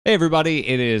Hey everybody,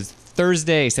 it is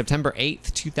Thursday, September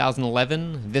 8th,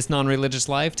 2011, This Non-Religious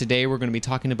Life. Today we're going to be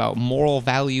talking about moral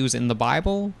values in the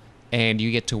Bible, and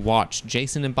you get to watch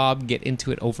Jason and Bob get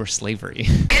into it over slavery.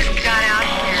 Jesus got out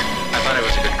here. I thought I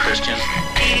was a good Christian.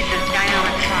 Jesus died on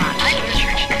the cross. I go to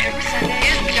church every Sunday.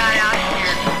 Jesus got out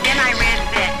here. Then I read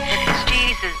this. It says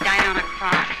Jesus died on a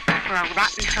cross for a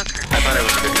rotten hooker. I thought I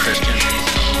was a good Christian.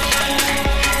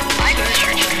 I go to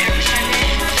church every Sunday.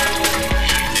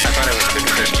 I thought I was a good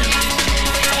Christian.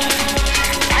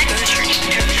 I go to church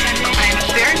every Sunday. I'm a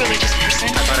very religious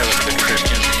person. I thought I was a good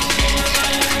Christian.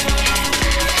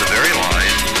 The very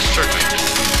lies the serpent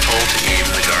told to Eve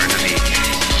in the Garden of Eden.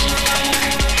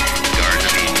 Garden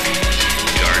of Eden.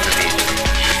 Garden of Eden.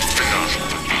 The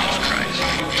gospel of Jesus Christ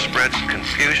spreads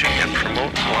confusion and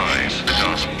promotes lies. The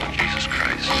gospel of Jesus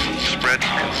Christ spreads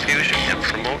confusion and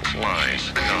promotes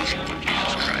lies. The gospel of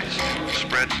Jesus Christ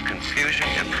spreads confusion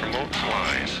and promotes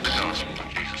lies. The gospel of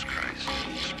Jesus Christ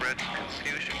spreads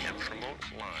confusion and promotes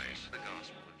lies. The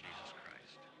gospel of Jesus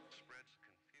Christ spreads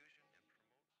confusion and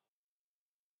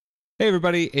Hey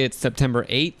everybody, it's September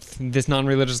 8th, This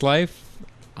Non-Religious Life.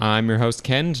 I'm your host,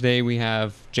 Ken. Today we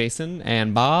have Jason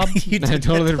and Bob. I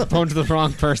totally pointed to the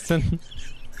wrong person.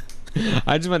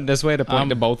 I just went this way to point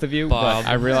to both of you, Bob. but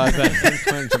I realized that I was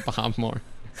pointing to Bob more.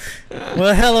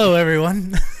 Well, hello,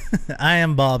 everyone. I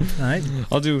am Bob tonight.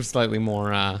 I'll do slightly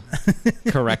more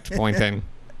correct pointing.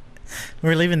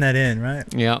 We're leaving that in, right?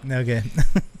 Yep, Okay.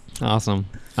 awesome.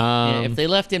 Yeah, if they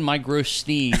left in my gross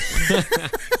sneeze,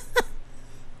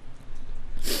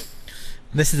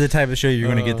 This is the type of show you're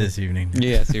going to get this evening.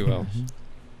 Yes, you will.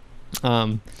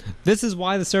 This is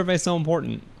why the survey is so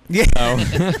important.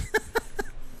 Yeah.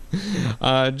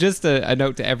 So, just a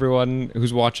note to everyone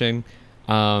who's watching.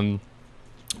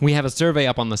 We have a survey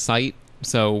up on the site.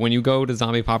 So when you go to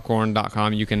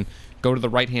zombiepopcorn.com, you can go to the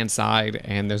right-hand side,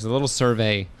 and there's a little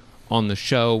survey on the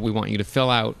show. We want you to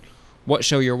fill out what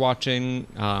show you're watching,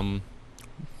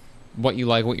 what you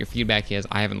like, what your feedback is.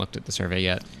 I haven't looked at the survey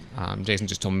yet. Jason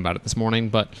just told me about it this morning,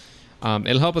 but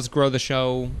it'll help us grow the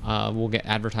show. We'll get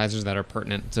advertisers that are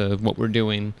pertinent to what we're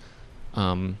doing,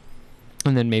 and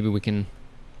then maybe we can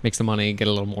make some money, get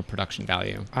a little more production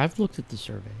value. I've looked at the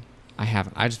survey. I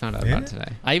haven't. I just found out about it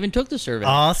today. I even took the survey,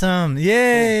 Awesome.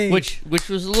 Yay. which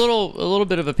was a little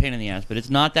bit of a pain in the ass, but it's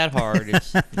not that hard.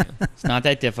 It's it's not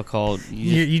that difficult.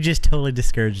 You just totally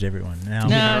discouraged everyone. Now.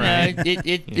 No,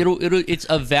 it's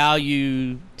a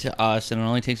value to us, and it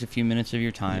only takes a few minutes of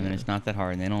your time, and it's not that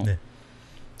hard. And they don't. Yeah.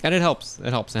 And it helps. It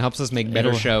helps. It helps us make better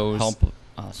it'll shows Help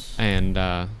us. and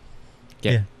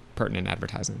get Yeah. pertinent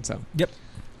advertising. So, Yep.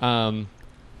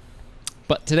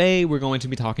 but today we're going to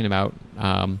be talking about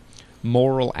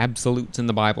moral absolutes in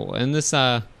the Bible. And this,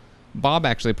 Bob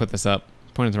actually put this up.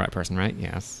 Pointing to the right person, right?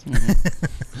 Yes.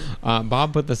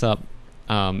 Bob put this up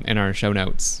in our show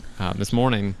notes this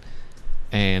morning,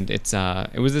 and it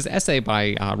was this essay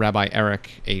by Rabbi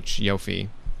Eric Yoffie,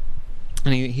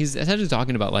 and he's essentially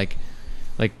talking about like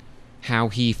how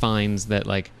he finds that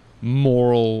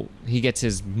he gets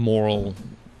his moral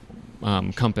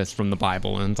compass from the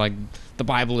Bible, and it's like the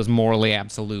Bible is morally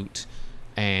absolute.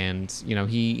 And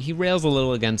he rails a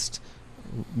little against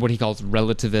what he calls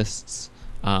relativists,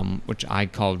 which I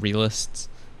call realists,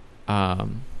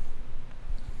 and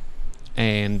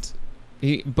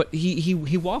he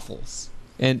waffles.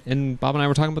 And Bob and I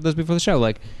were talking about this before the show.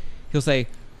 Like, he'll say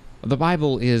the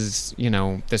Bible is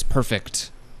this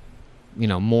perfect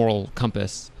moral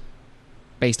compass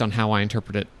based on how I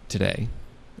interpret it today,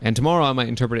 and tomorrow I might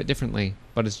interpret it differently,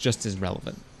 but it's just as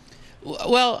relevant.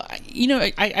 Well,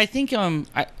 I think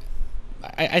I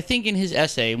think in his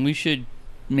essay, and we should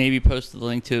maybe post the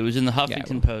link to it. It was in the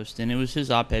Huffington Post, and it was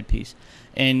his op-ed piece,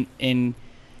 and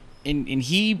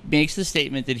he makes the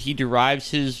statement that he derives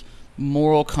his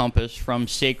moral compass from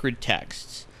sacred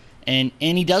texts, and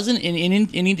he doesn't,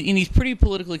 and he's pretty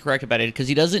politically correct about it because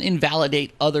he doesn't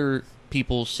invalidate other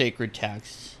people's sacred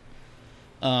texts,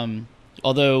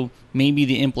 although maybe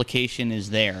the implication is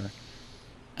there.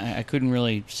 I couldn't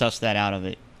really suss that out of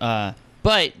it.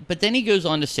 But then he goes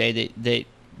on to say that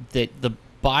the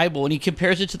Bible, and he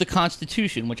compares it to the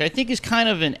Constitution, which I think is kind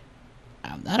of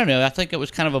I don't know, I think it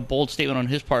was kind of a bold statement on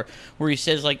his part, where he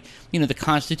says, the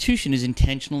Constitution is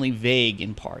intentionally vague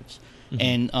in parts,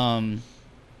 and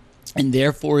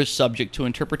therefore is subject to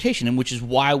interpretation, and which is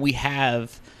why we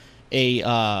have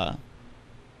a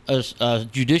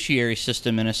judiciary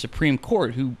system and a Supreme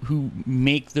Court who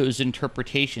make those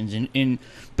interpretations,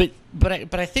 but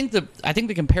I think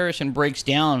the comparison breaks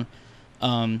down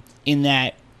in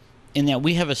that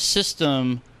we have a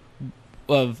system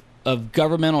of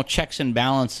governmental checks and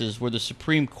balances where the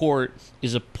Supreme Court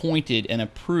is appointed and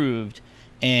approved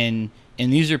and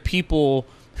these are people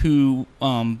who,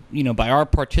 by our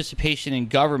participation in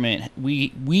government,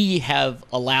 we have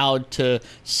allowed to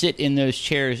sit in those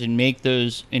chairs and make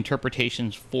those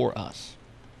interpretations for us.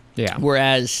 Yeah.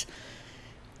 Whereas,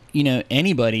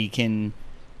 anybody can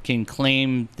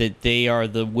claim that they are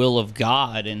the will of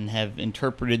God and have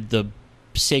interpreted the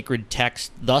sacred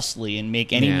text thusly and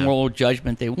make any moral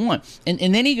judgment they want.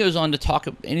 And then he goes on to talk,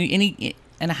 and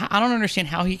I don't understand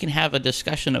how he can have a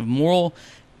discussion of moral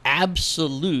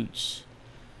absolutes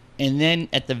and then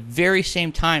at the very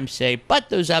same time say, but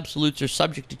those absolutes are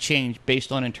subject to change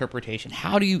based on interpretation.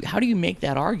 How do you make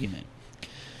that argument?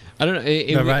 I don't know.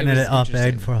 They're writing it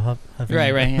op-ed for Huffington.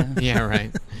 Right, yeah. Yeah,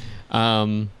 right.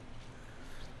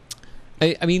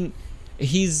 I mean,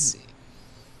 he's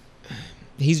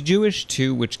Jewish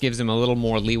too, which gives him a little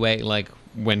more leeway, like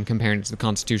when comparing it to the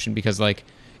Constitution, because like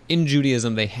in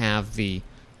Judaism they have the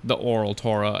oral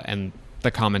Torah and the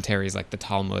commentaries like the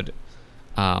Talmud,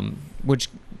 which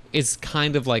is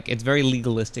kind of like, it's very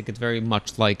legalistic. It's very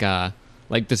much like the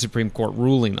Supreme Court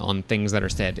ruling on things that are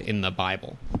said in the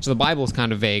Bible. So the Bible is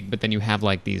kind of vague, but then you have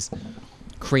like these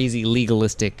crazy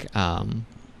legalistic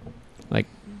like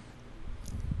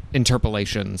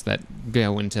interpolations that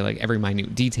go into like every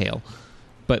minute detail.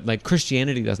 But like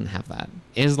Christianity doesn't have that.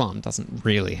 Islam doesn't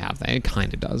really have that. It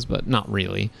kind of does, but not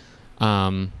really.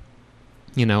 And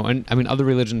I mean other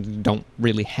religions don't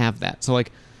really have that. So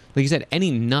like you said,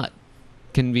 any nut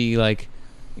can be like,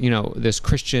 this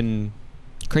Christian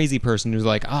crazy person who's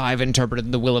like, I've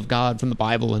interpreted the will of God from the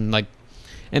Bible and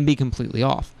be completely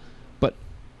off. But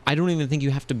I don't even think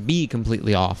you have to be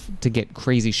completely off to get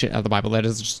crazy shit out of the Bible that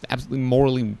is just absolutely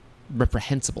morally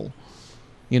reprehensible.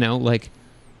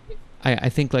 I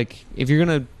think like if you're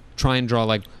gonna try and draw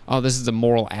like, oh, this is a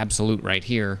moral absolute right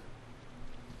here,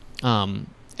 and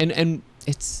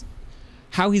it's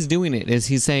how he's doing it is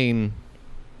he's saying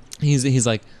he's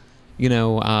like,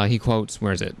 he quotes,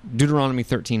 where is it? Deuteronomy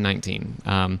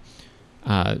 13:19,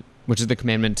 which is the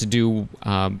commandment to do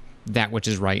that which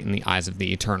is right in the eyes of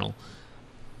the Eternal.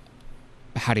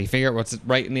 How do you figure out what's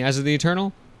right in the eyes of the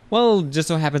Eternal? Well, it just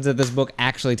so happens that this book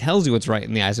actually tells you what's right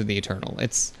in the eyes of the Eternal.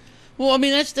 Well, I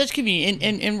mean, that's convenient,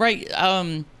 and right,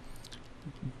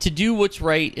 to do what's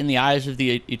right in the eyes of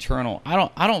the Eternal. I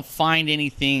don't find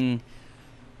anything.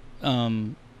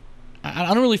 I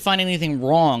don't really find anything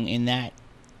wrong in that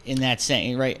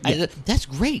saying, right? Yeah. That's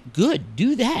great, good.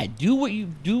 Do that. Do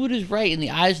what is right in the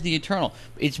eyes of the Eternal.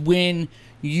 It's when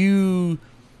you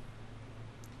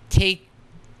take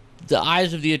the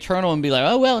eyes of the Eternal and be like,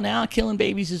 oh well, now killing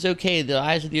babies is okay. The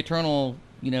eyes of the Eternal,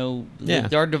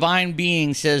 our divine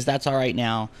being says that's all right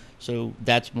now, so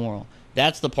that's moral.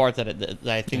 That's the part that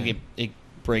I think it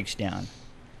breaks down.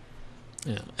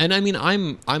 Yeah, and I mean,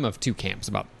 I'm of two camps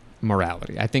about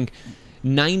morality. I think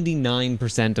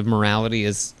 99% of morality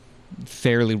is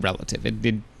fairly relative.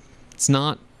 It's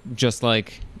not just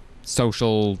like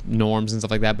social norms and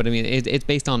stuff like that, but I mean, it's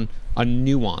based on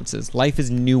nuances. Life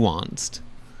is nuanced,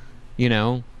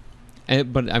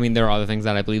 but I mean, there are other things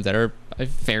that I believe that are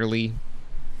fairly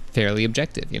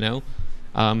objective.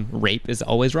 Rape is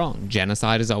always wrong.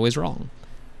 Genocide is always wrong.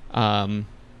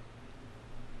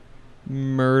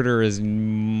 Murder is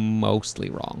mostly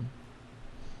wrong.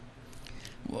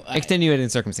 Well, extenuating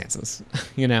circumstances,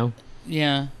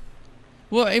 Yeah.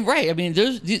 Well, right. I mean,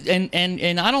 those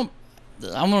and I don't.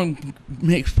 I'm going to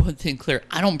make one thing clear.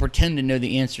 I don't pretend to know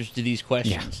the answers to these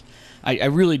questions. Yeah. I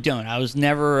really don't. I was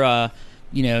never,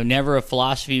 never a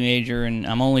philosophy major, and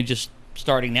I'm only just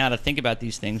starting now to think about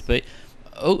these things. But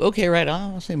okay, right.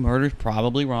 I'll say murder's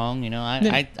probably wrong.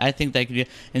 I think that could be.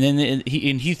 And then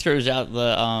he throws out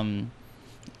the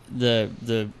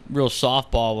real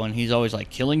softball one. He's always like,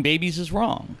 killing babies is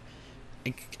wrong.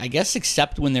 I guess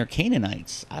except when they're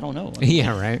Canaanites. I don't know.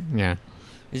 Yeah, right. Yeah.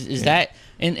 Is that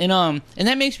and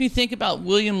that makes me think about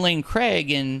William Lane Craig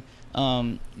and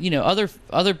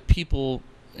other people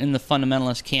in the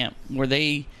fundamentalist camp where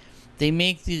they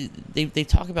make they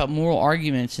talk about moral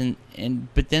arguments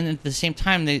but then at the same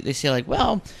time they say like,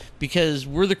 well, because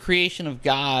we're the creation of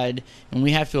God and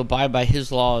we have to abide by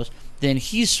his laws, then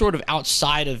he's sort of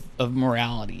outside of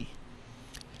morality.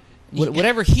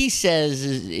 Whatever he says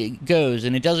it goes,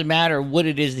 and it doesn't matter what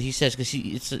it is that he says, because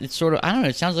it's sort of, I don't know,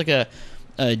 it sounds like a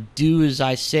do as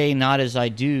I say, not as I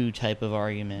do type of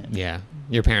argument. Yeah,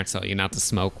 your parents tell you not to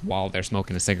smoke while they're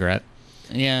smoking a cigarette.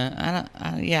 Yeah,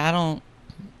 I don't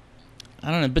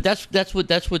know, but that's what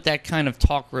that kind of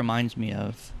talk reminds me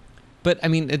of. But I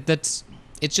mean, it's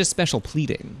just special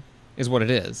pleading, is what it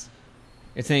is.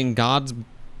 It's saying God's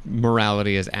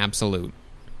morality is absolute,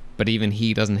 but even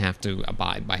he doesn't have to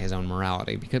abide by his own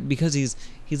morality because he's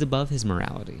above his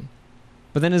morality.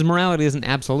 But then his morality isn't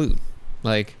absolute.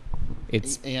 Like,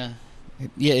 it's Yeah,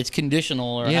 it's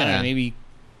conditional, or I don't know, maybe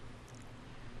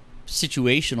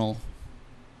situational.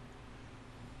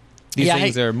 these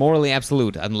things are morally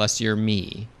absolute unless you're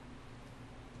me.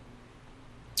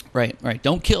 Right.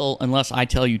 Don't kill unless I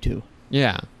tell you to.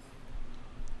 Yeah,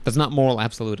 that's not moral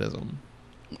absolutism.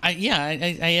 I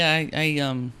think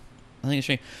it's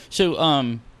strange.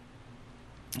 So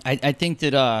I think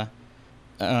that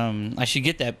I should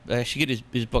get that. I should get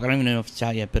his book. I don't even know if it's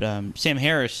out yet, but Sam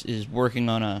Harris is working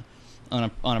on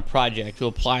a project to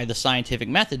apply the scientific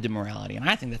method to morality, and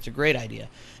I think that's a great idea.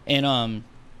 And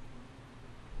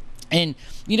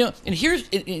you know, and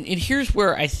here's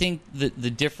where I think the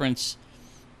difference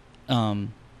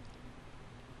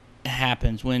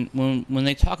happens when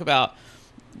they talk about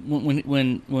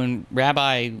when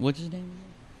Rabbi, what's his name?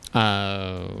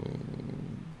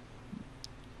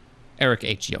 Eric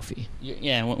H. Yoffie.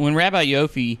 Yeah, when Rabbi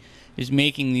Yoffie is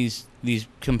making these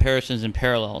comparisons and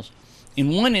parallels,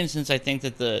 in one instance, I think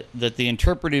that the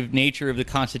interpretive nature of the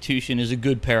Constitution is a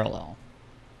good parallel,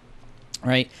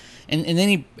 right? And then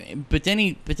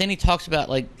he talks about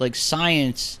like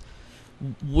science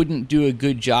wouldn't do a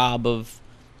good job of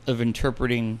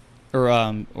interpreting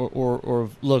or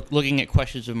looking at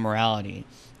questions of morality,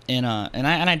 and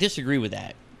I disagree with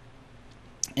that.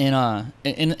 And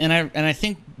I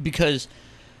think because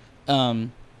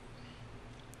when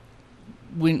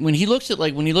he looks at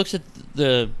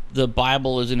the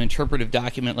Bible as an interpretive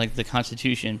document like the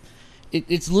Constitution,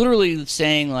 it's literally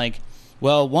saying like,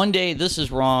 well, one day this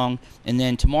is wrong, and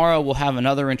then tomorrow we'll have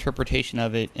another interpretation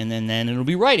of it, and then it'll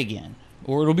be right again,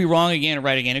 or it'll be wrong again or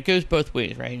right again. It goes both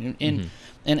ways, right? And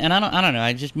I don't know.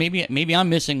 I just maybe I'm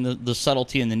missing the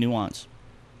subtlety and the nuance.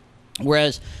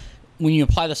 Whereas when you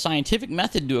apply the scientific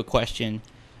method to a question,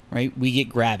 right, we get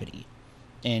gravity,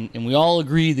 and we all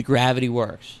agree that gravity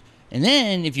works. And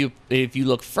then if you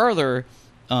look further,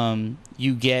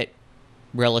 you get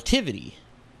relativity,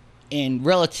 and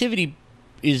relativity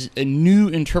is a new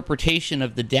interpretation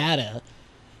of the data.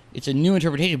 It's a new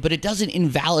interpretation, but it doesn't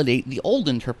invalidate the old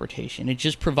interpretation. It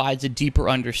just provides a deeper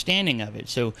understanding of it.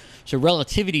 So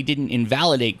relativity didn't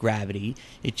invalidate gravity.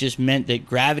 It just meant that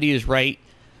gravity is right,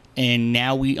 and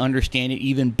now we understand it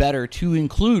even better to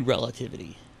include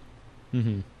relativity.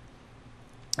 Mm-hmm.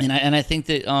 And I think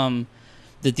that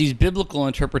that these biblical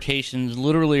interpretations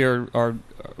literally are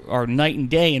night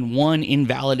and day, and one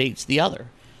invalidates the other.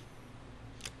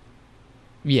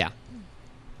 Yeah.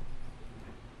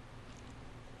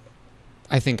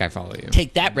 I think I follow you.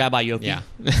 Take that, Rabbi Yoffie.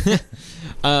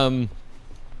 Yeah.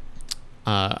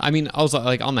 I mean, also,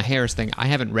 like, on the Harris thing, I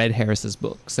haven't read Harris's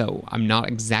book, so I'm not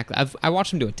exactly... I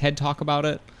watched him do a TED Talk about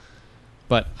it,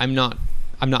 but I'm not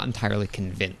entirely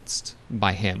convinced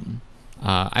by him.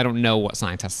 I don't know what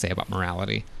science has to say about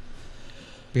morality,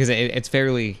 because it's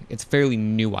fairly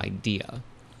new idea.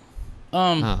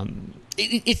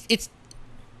 It's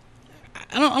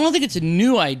I don't think it's a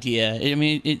new idea. I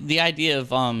mean, the idea of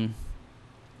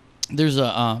there's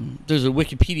a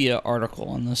Wikipedia article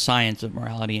on the science of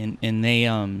morality, and they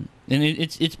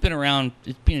it's been around.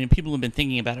 People have been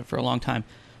thinking about it for a long time,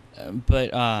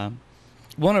 but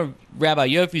one of Rabbi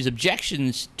Yoffie's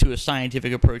objections to a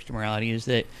scientific approach to morality is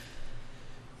that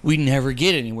we never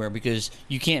get anywhere because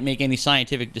you can't make any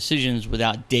scientific decisions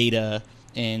without data.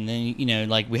 And then,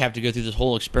 like, we have to go through this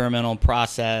whole experimental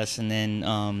process, and then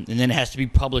it has to be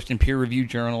published in peer-reviewed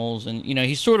journals. And,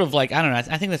 he's sort of like, I don't know,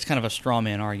 I think that's kind of a straw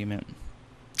man argument.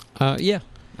 Yeah.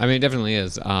 I mean, it definitely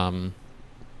is. But,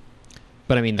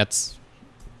 I mean, it's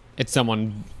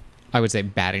someone, I would say,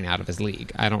 batting out of his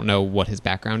league. I don't know what his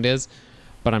background is,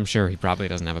 but I'm sure he probably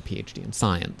doesn't have a PhD in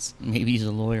science. Maybe he's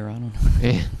a lawyer, I don't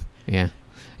know. Yeah.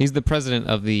 He's the president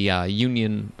of the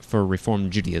Union for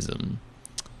Reformed Judaism.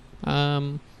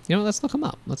 Let's look him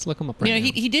up. Let's look him up right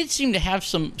now. He did seem to have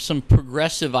some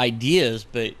progressive ideas,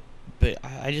 but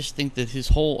I just think that his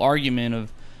whole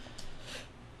argument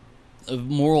of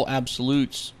moral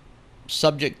absolutes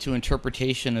subject to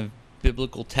interpretation of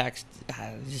biblical text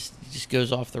just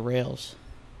goes off the rails.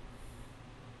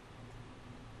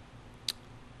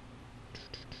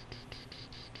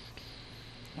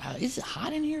 Wow, is it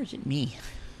hot in here or is it me?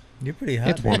 You're pretty hot.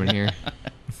 It's warm in here.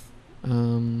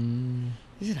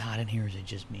 Is it hot in here or is it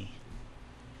just me?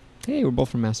 Hey, we're both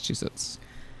from Massachusetts.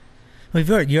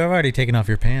 Well, you're already taking off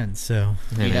your pants, so...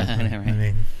 Yeah, I know, right? I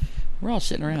mean, we're all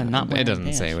sitting around not wearing It doesn't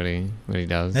pants. say what he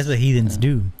does. that's what heathens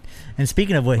do. And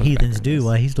speaking of what What heathens background do, is-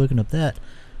 while he's looking up that...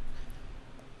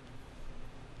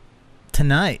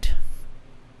 Tonight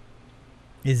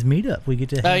is meetup. We get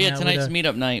to hang out tonight's with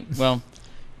meetup night. Well,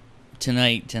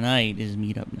 tonight is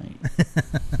meetup night.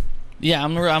 Yeah,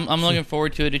 I'm looking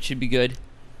forward to it. It should be good.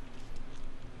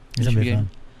 It's gonna be fun.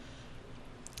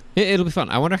 It'll be fun.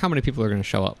 I wonder how many people are going to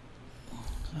show up.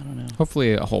 I don't know.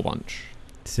 Hopefully a whole bunch.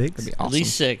 6? That'd be awesome. At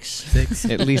least 6. 6.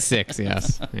 At least 6,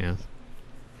 yes. Yeah.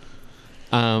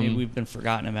 Maybe we've been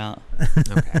forgotten about.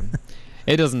 Okay.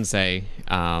 It doesn't say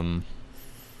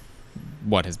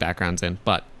what his background's in,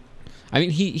 but I mean,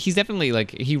 he's definitely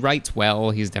like, he writes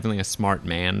well. He's definitely a smart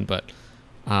man, but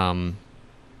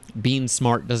being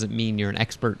smart doesn't mean you're an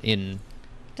expert in.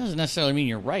 Doesn't necessarily mean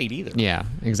you're right either. Yeah,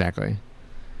 exactly.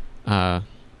 But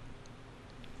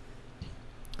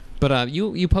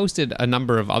you posted a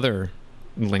number of other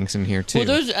links in here too.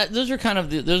 Well, those are kind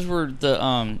of those were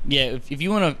the if you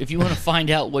want to find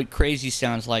out what crazy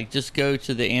sounds like, just go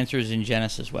to the Answers in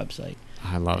Genesis website.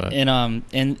 I love it.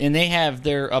 And they have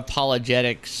their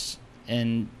apologetics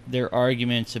and their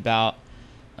arguments about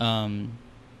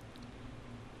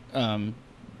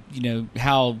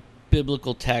how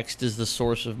biblical text is the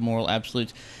source of moral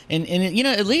absolutes, and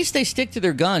at least they stick to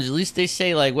their guns. At least they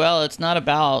say, like, well, it's not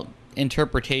about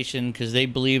interpretation, because they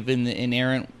believe in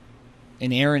the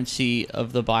inerrancy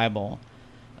of the Bible,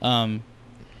 and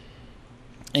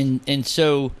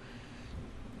so,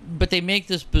 but they make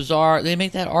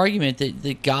that argument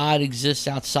that God exists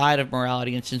outside of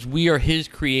morality, and since we are His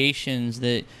creations,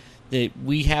 that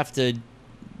we have to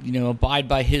abide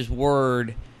by His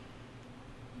word,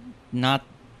 not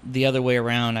the other way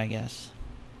around, I guess.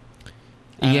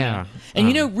 Yeah.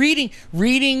 And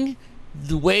reading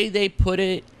the way they put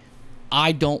it,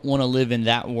 I don't want to live in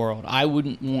that world. I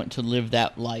wouldn't want to live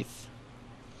that life.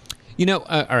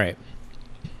 All right.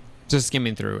 Just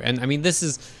skimming through, and I mean, this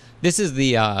is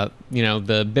the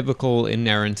the biblical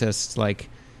inerrantist, like,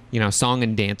 song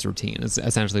and dance routine is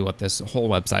essentially what this whole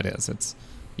website is. It's,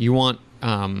 you want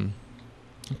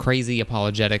crazy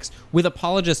apologetics with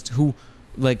apologists who,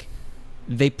 like,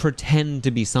 they pretend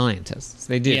to be scientists.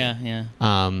 They do. Yeah.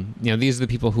 These are the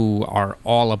people who are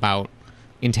all about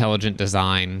intelligent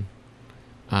design.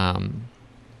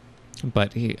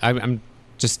 But I'm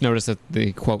just noticed that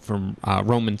the quote from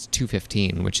Romans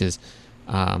 2:15, which is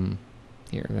here,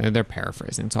 they're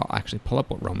paraphrasing, so I'll actually pull up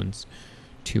what Romans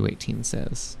 2:18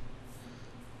 says.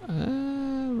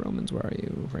 Romans, where are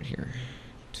you? Right here.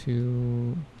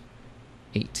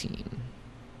 2:18.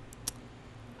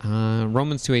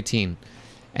 Romans 2:18,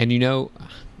 and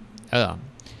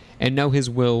and know His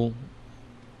will,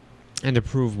 and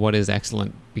approve what is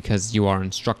excellent, because you are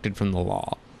instructed from the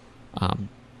law,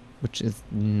 which is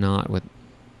not what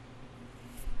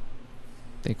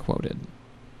they quoted.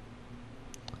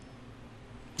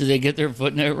 Did they get their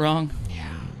footnote wrong?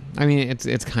 Yeah, I mean,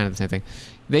 it's kind of the same thing.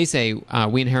 They say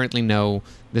we inherently know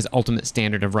this ultimate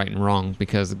standard of right and wrong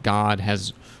because God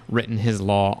has written His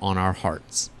law on our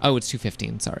hearts. Oh, it's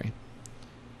 2:15. Sorry,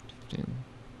 2:15.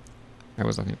 I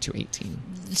was looking at 2:18.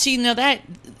 See, now that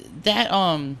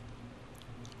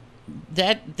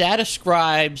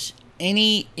ascribes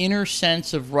any inner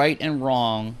sense of right and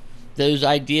wrong, those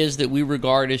ideas that we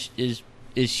regard as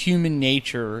human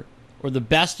nature, or the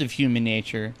best of human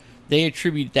nature, they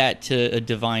attribute that to a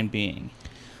divine being.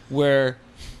 Where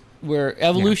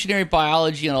evolutionary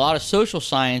biology and a lot of social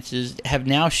sciences have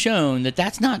now shown that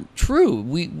that's not true.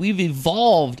 We've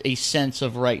evolved a sense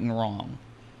of right and wrong.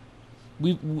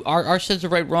 Our sense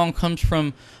of right and wrong comes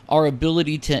from our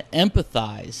ability to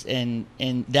empathize, and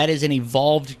that is an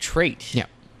evolved trait. Yeah,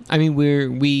 I mean,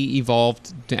 we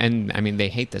evolved, and I mean, they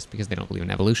hate this because they don't believe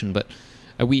in evolution, but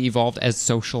we evolved as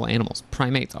social animals.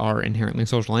 Primates are inherently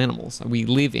social animals. We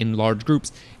live in large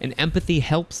groups, and empathy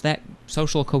helps that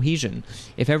social cohesion.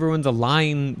 If everyone's a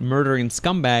lying, murdering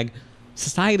scumbag,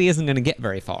 society isn't going to get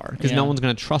very far, because no one's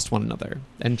going to trust one another,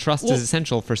 and trust is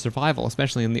essential for survival,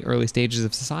 especially in the early stages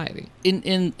of society.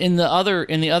 In the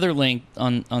other link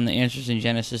on the Answers in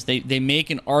Genesis, they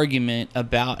make an argument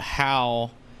about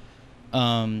how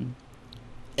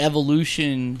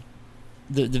evolution,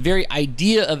 the very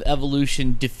idea of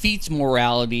evolution, defeats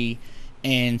morality,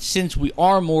 and since we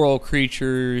are moral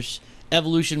creatures,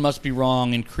 evolution must be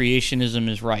wrong and creationism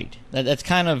is right. That's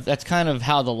kind of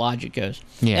how the logic goes.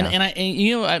 Yeah. And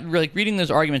I like reading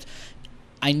those arguments,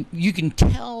 you can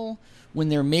tell when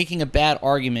they're making a bad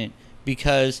argument,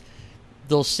 because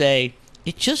they'll say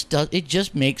it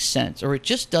just makes sense, or it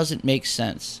just doesn't make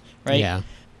sense, right? Yeah.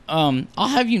 I'll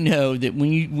have you know that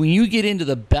when you get into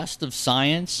the best of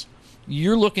science,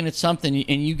 you're looking at something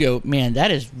and you go, man,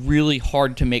 that is really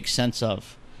hard to make sense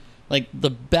of. Like, the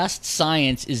best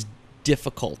science is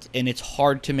difficult and it's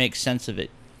hard to make sense of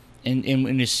it. And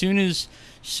as soon as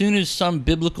some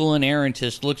biblical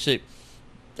inerrantist looks at,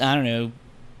 I don't know,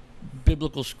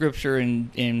 biblical scripture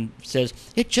and says,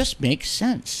 it just makes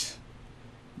sense,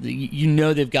 you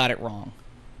know they've got it wrong.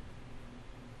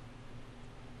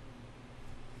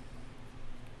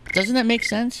 Doesn't that make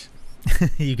sense?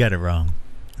 You got it wrong.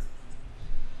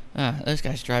 Those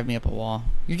guys drive me up a wall.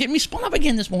 You're getting me spun up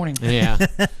again this morning. Yeah.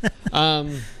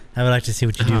 I would like to see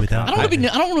what you do without. I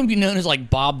don't want to be known as like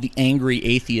Bob the Angry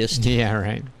Atheist. Yeah,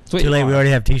 right. That's what Too you late. are. We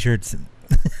already have T-shirts.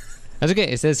 That's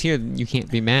okay. It says here you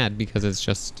can't be mad because it's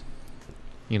just,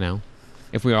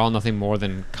 if we are all nothing more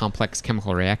than complex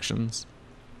chemical reactions.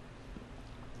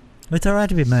 It's all right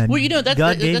to be mad. Well, God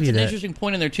that's gave an you that. interesting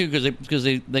point in there too, because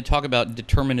they talk about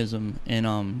determinism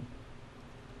and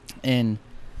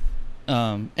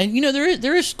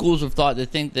there is schools of thought that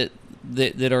think that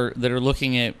are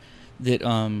looking at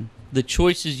that the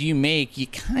choices you make, you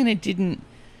kind of didn't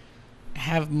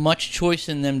have much choice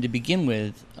in them to begin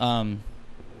with, but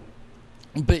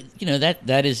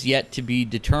that is yet to be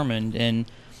determined,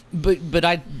 but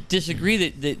I disagree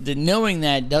that knowing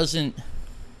that doesn't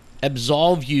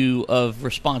absolve you of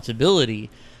responsibility.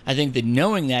 I think that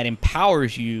knowing that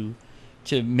empowers you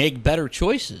to make better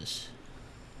choices.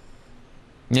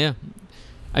 Yeah.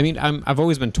 I mean, I've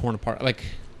always been torn apart. Like,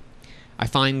 I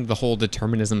find the whole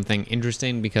determinism thing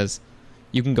interesting because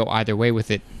you can go either way with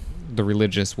it, the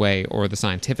religious way or the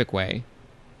scientific way.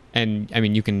 And, I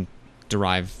mean, you can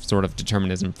derive sort of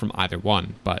determinism from either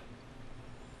one, but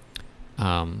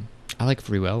I like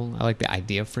free will. I like the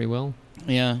idea of free will.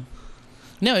 Yeah.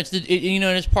 No, it's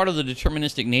part of the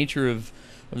deterministic nature of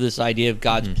this idea of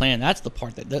God's plan. That's the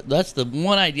part that's the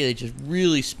one idea that just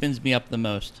really spins me up the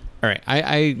most. All right,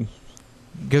 I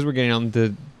because we're getting on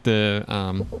the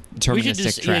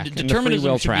deterministic track, and the free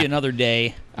determinism will should track. be another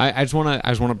day. I just want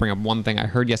to bring up one thing I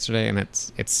heard yesterday, and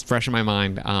it's fresh in my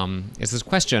mind. It's this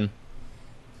question: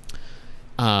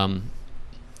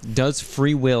 does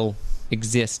free will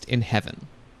exist in heaven?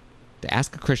 To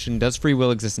ask a Christian, does free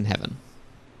will exist in heaven?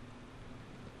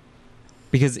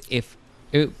 Because if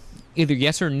either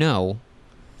yes or no,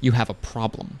 you have a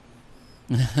problem.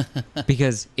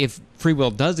 Because if free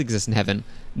will does exist in heaven,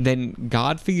 then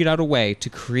God figured out a way to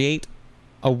create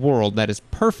a world that is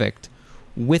perfect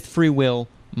with free will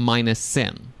minus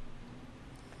sin.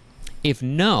 If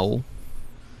no,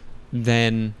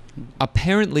 then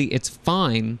apparently it's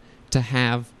fine to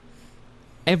have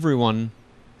everyone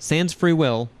sans free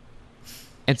will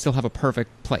and still have a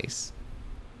perfect place.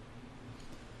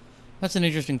 That's an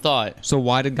interesting thought. So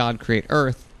why did God create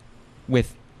Earth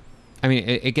with... I mean,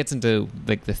 it gets into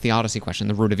like the theodicy question,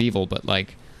 the root of evil, but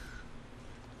like,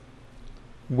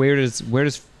 where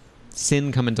does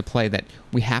sin come into play that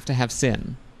we have to have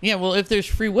sin? Yeah, well, if there's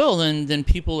free will, then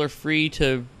people are free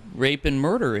to rape and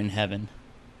murder in heaven.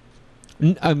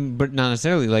 But not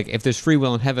necessarily. Like, if there's free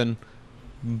will in heaven,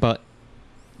 but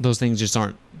those things just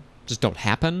don't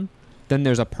happen, then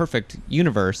there's a perfect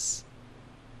universe,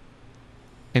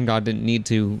 and God didn't need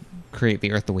to create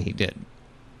the earth the way He did.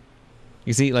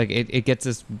 You see, like it gets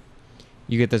this.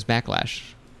 You get this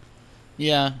backlash.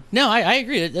 Yeah. No, I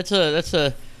agree. That'll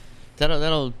I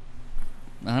don't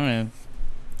know.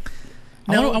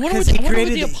 No, I wonder what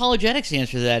the apologetics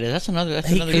answer to that is. That's another.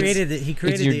 He created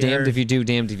It's you're the damned earth. if you do,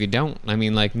 damned if you don't. I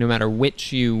mean, like, no matter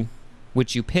which you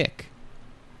pick.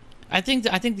 I think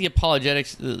the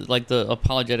apologetics, the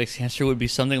apologetics answer would be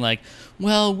something like,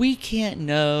 "Well, we can't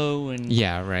know," and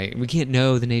Yeah, right. We can't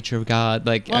know the nature of God.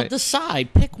 Like, well,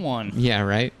 decide, pick one. yeah,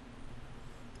 right.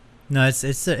 No,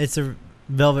 it's a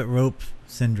velvet rope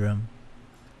syndrome.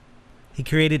 He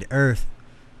created Earth,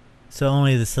 so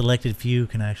only the selected few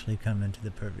can actually come into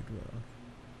the perfect world.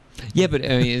 Yeah, but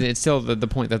I mean, it's still the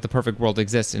point that the perfect world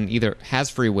exists and either has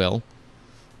free will,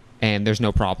 and there's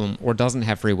no problem, or doesn't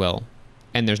have free will,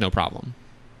 and there's no problem.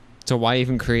 So why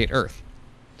even create Earth?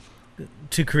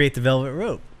 To create the velvet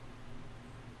rope,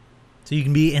 so you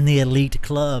can be in the elite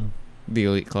club. The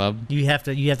elite club. You have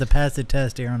to pass the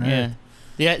test here on Earth.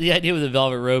 The idea with the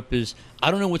velvet rope is,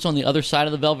 I don't know what's on the other side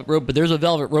of the velvet rope, but there's a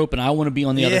velvet rope, and I want to be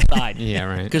on the other side. Yeah,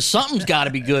 right. Because something's got to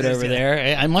be good over there.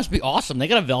 It must be awesome. They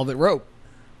got a velvet rope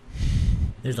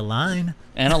There's a line.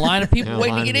 and a line of people Yeah,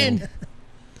 waiting to line get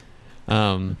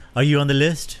of in. Are you on the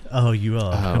list? Oh, you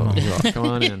are. Come on. Come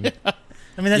on in.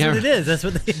 I mean, that's Yeah. what it is. That's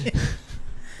what they.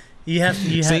 You have.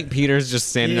 St. Peter's just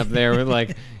standing up there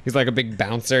with he's like a big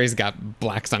bouncer. He's got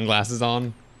black sunglasses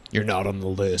on. You're not on the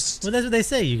list. Well, that's what they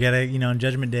say. You gotta, on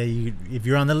Judgment Day, if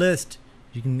you're on the list,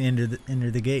 you can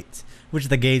enter the gates. Which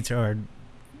the gates are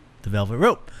the velvet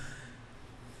rope.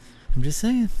 I'm just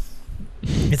saying,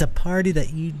 it's a party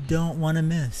that you don't want to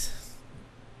miss.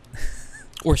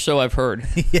 Or so I've heard.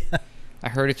 Yeah. I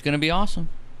heard it's going to be awesome.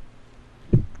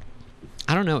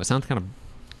 I don't know. It sounds kind of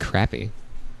crappy.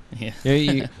 Yeah.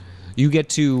 You get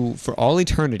to, for all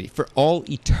eternity,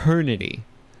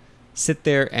 sit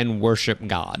there and worship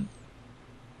God.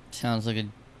 Sounds like a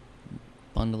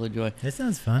bundle of joy. That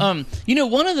sounds fun.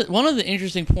 One of the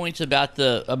interesting points about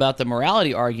the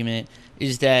morality argument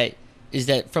is that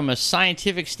from a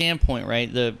scientific standpoint,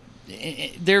 right?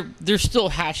 They're still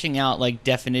hashing out like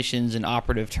definitions and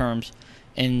operative terms,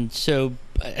 and so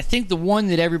I think the one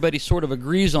that everybody sort of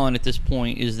agrees on at this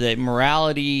point is that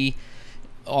morality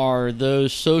are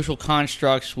those social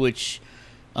constructs which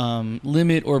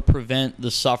limit or prevent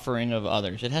the suffering of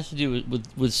others. It has to do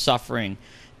with suffering,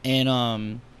 but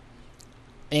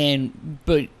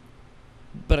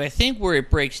I think where it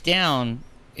breaks down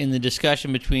in the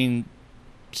discussion between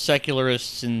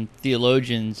secularists and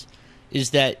theologians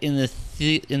is that in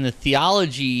the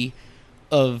theology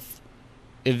of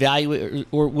evaluate,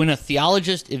 or when a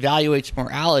theologist evaluates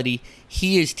morality,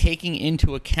 he is taking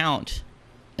into account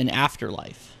an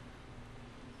afterlife.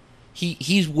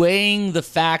 He's weighing the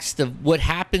facts of what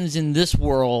happens in this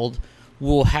world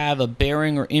will have a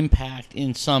bearing or impact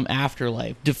in some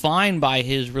afterlife, defined by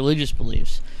his religious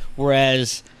beliefs.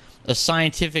 Whereas a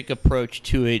scientific approach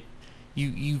to it,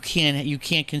 you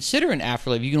can't consider an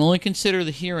afterlife. You can only consider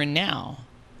the here and now.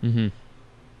 Mm-hmm.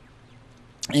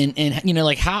 And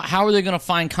like how are they going to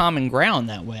find common ground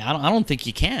that way? I don't think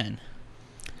you can.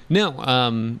 No, I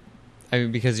mean,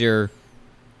 because your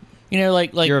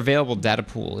your available data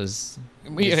pool is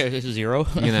zero.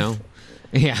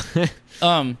 Yeah.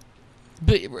 But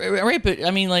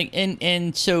I mean, like,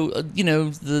 and so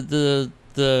the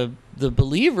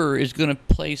believer is going to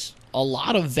place a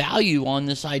lot of value on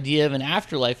this idea of an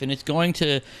afterlife, and it's going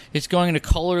to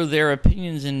color their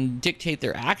opinions and dictate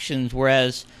their actions,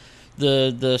 whereas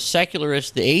the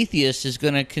secularist, the atheist, is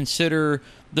going to consider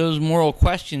those moral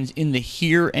questions in the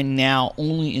here and now,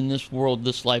 only in this world,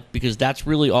 this life, because that's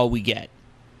really all we get.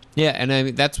 Yeah, and I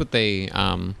mean, that's what they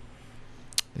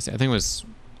say. I think it was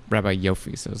Rabbi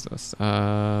Yoffie says this.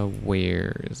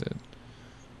 Where is it?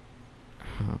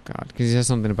 Oh God, because he says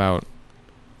something about.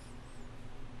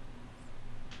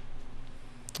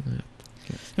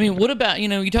 I mean, what about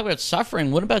you talk about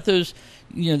suffering? What about those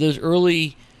those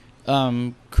early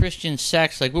Christian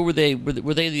sects? Like, what were they?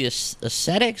 Were they the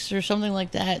ascetics or something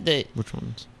like that? Which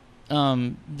ones?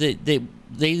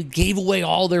 They gave away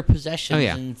all their possessions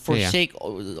and forsake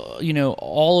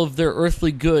all of their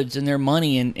earthly goods and their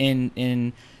money,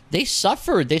 and they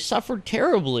suffered. They suffered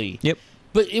terribly. Yep.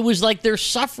 But it was like their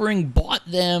suffering bought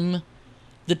them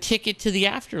the ticket to the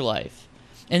afterlife.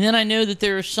 And then I know that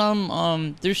there are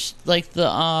some there's like the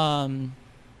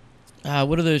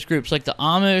what are those groups, like the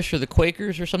Amish or the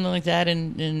Quakers or something like that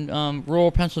in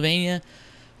rural Pennsylvania.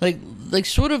 Like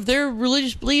sort of their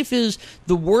religious belief is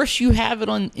the worse you have it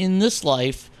in this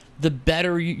life, the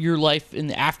better your life in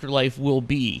the afterlife will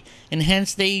be, and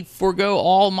hence they forego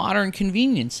all modern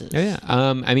conveniences. Yeah.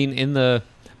 I mean,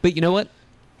 but you know what?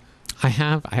 I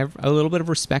have a little bit of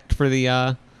respect for the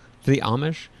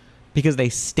Amish, because they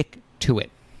stick to it.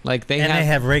 Like they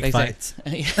have rake fights.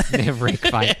 They have rake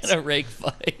fights. A rake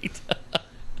fight.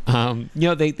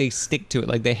 They stick to it.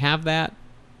 Like they have that,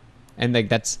 and like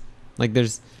that's like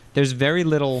there's very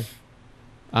little,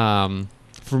 from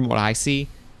what I see,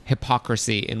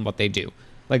 hypocrisy in what they do.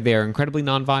 Like they are incredibly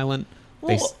nonviolent.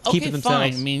 They keep it themselves.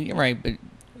 Fine. I mean, you're right,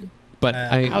 but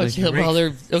I would say, well,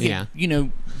 they're okay. Yeah.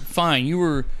 Fine.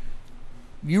 You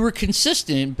were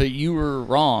consistent, but you were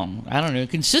wrong. I don't know.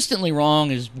 Consistently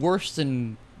wrong is worse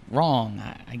than wrong,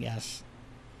 I guess.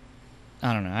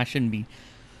 I don't know. I shouldn't be.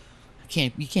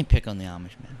 You can't pick on the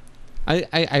Amish, man.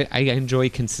 I enjoy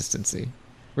consistency.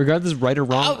 Regardless of right or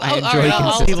wrong, I enjoy right,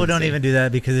 consistency. People don't even do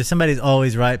that, because if somebody's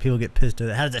always right, people get pissed at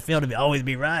it. How does it feel to always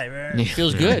be right? It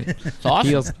feels good. It's awesome.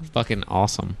 Feels fucking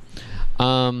awesome.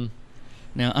 Now,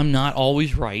 I'm not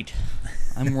always right.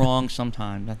 I'm wrong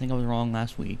sometimes. I think I was wrong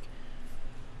last week.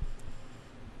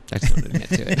 I just don't admit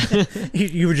to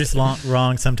it. You were just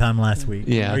wrong sometime last week.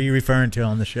 Yeah. What are you referring to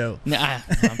on the show?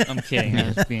 I'm kidding.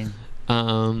 I was being...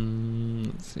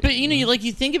 But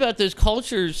you think about those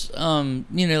cultures, like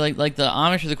the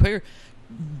Amish or the Quaker,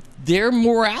 their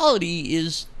morality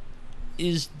is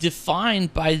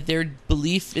defined by their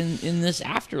belief in this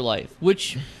afterlife,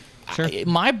 which Sure.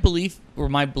 My belief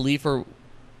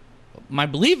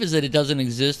is that it doesn't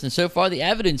exist, and so far the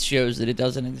evidence shows that it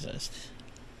doesn't exist.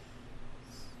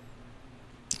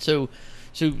 So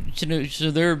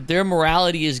their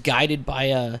morality is guided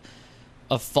by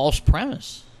a false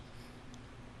premise.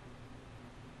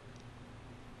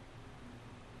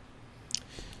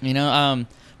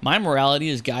 My morality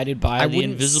is guided by the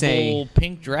invisible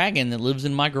pink dragon that lives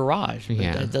in my garage. But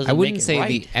that doesn't I wouldn't make it say right.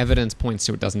 the evidence points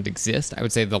to it doesn't exist. I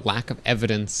would say the lack of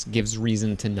evidence gives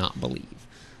reason to not believe.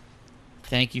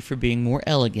 Thank you for being more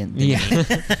elegant than Yeah. me.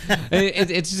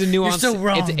 It's just a nuanced. so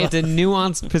wrong, It's a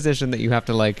nuanced position that you have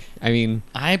to like. I mean,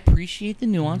 I appreciate the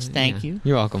nuance. Thank yeah, you.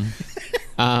 You're welcome.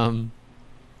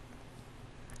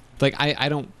 Like I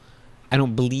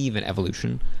don't believe in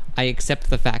evolution. I accept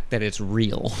the fact that it's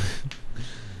real.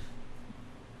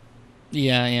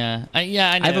 Yeah. I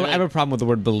know. I have a problem with the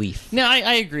word belief. No,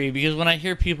 I agree, because when I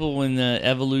hear people in the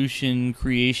evolution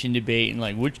creation debate and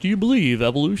like, which do you believe,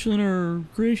 evolution or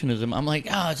creationism? I'm like,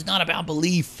 oh, it's not about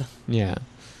belief. Yeah.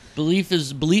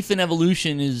 Belief in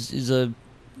evolution is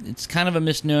it's kind of a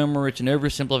misnomer. It's an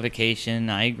oversimplification.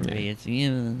 I agree.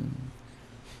 Yeah.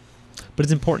 But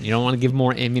it's important. You don't want to give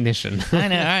more ammunition. I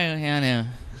know.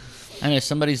 I know.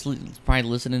 Somebody's probably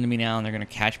listening to me now, and they're gonna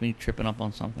catch me tripping up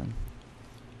on something.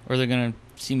 Or they're going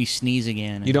to see me sneeze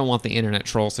again. You don't want the internet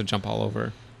trolls to jump all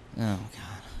over. Oh,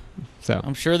 God. So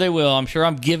I'm sure they will. I'm sure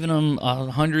I'm giving them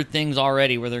 100 things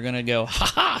already where they're going to go,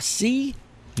 ha-ha, see?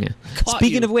 yeah. Caught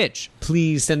Speaking you. of which,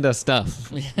 please send us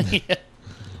stuff. Yeah.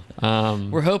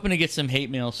 We're hoping to get some hate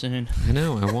mail soon. I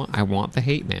know. I want the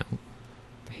hate mail.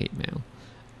 The hate mail.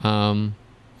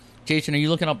 Jason, are you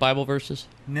looking up Bible verses?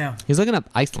 No. He's looking up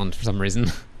Iceland for some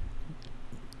reason.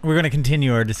 We're going to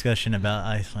continue our discussion about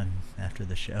Iceland after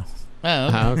the show.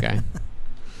 Oh, okay.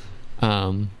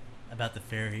 About the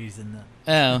fairies and the...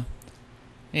 Oh.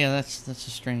 Yeah, that's a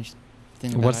strange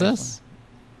thing about What's Iceland. this?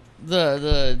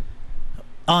 The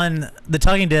On the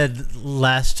Talking Dead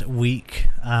last week,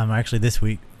 actually this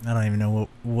week, I don't even know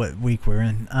what week we're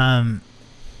in.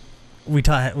 We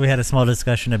had a small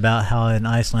discussion about how in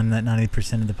Iceland that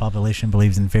 90% of the population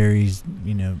believes in fairies,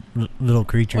 little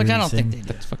creatures. Which I don't think they do.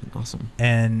 That's fucking awesome.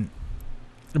 And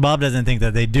Bob doesn't think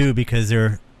that they do because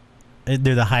they're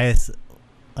the highest.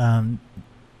 They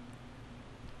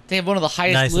have one of the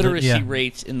highest Nice, literacy yeah.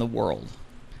 rates in the world.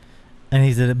 And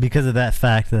he said because of that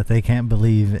fact that they can't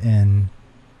believe in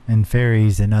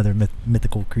fairies and other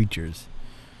mythical creatures.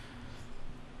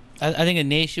 I think a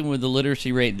nation with a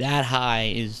literacy rate that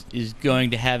high is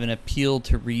going to have an appeal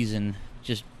to reason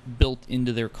just built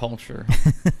into their culture.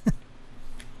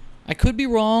 I could be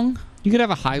wrong. You could have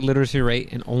a high literacy rate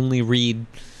and only read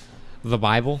the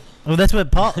Bible. Well, that's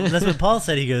what Paul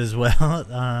said. He goes, well,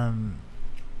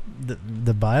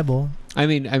 the Bible. I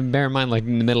mean, bear in mind, like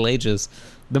in the Middle Ages,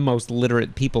 the most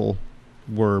literate people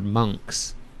were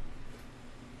monks.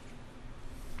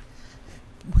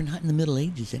 We're not in the Middle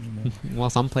Ages anymore.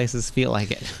 Well, some places feel like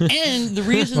it. And the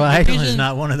reason, Well, Iceland is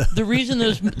not one of those. The reason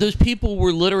those people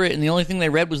were literate and the only thing they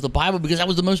read was the Bible because that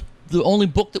was the only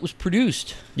book that was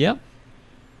produced. Yep.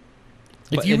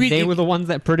 If But you read, they were the ones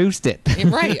that produced it.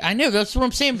 right? I know. That's what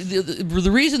I'm saying.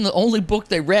 The reason the only book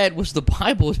they read was the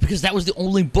Bible is because that was the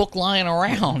only book lying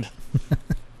around.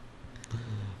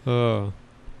 Oh.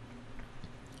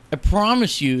 I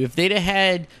promise you, if they'd have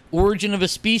had Origin of a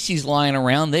Species lying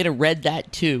around, they'd have read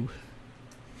that too.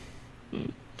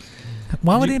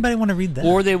 Why would anybody want to read that?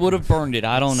 Or they would have burned it.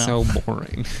 I don't know. So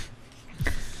boring.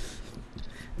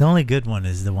 The only good one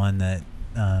is the one that,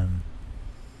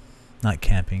 not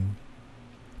camping.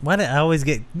 Why did I always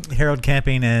get Harold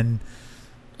Camping and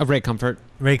Ray Comfort.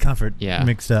 Ray Comfort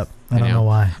mixed up? I don't know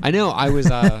why. I know. I was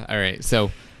all right.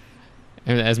 So,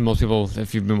 as most people,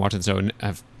 if you've been watching the show,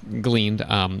 have gleaned,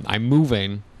 I'm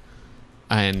moving,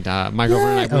 and my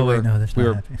girlfriend and I we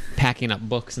were packing up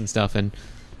books and stuff, and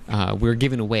we were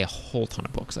giving away a whole ton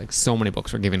of books, like so many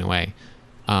books we're giving away.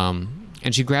 And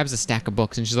she grabs a stack of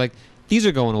books and she's like, "These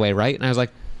are going away, right?" And I was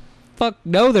like, "Fuck,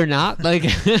 no, they're not." Like,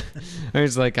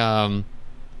 there's like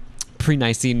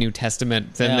pre-Nicene New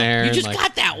Testament in there. You just and, like,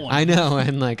 got that one. I know,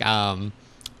 and like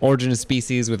Origin of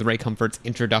Species with Ray Comfort's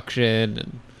introduction,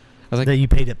 and I was like, that you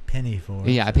paid a penny for.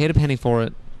 yeah, I paid a penny for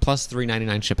it plus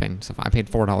 $3.99 shipping, so I paid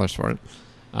 $4 for it.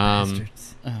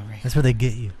 Bastards. Oh, right. That's where they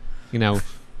get you.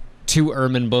 2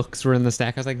 Ehrman books were in the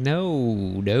stack. I was like,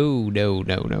 no,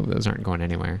 those aren't going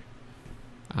anywhere.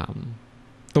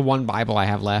 The one Bible I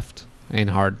have left in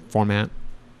hard format.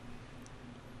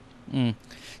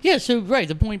 Yeah, so, right,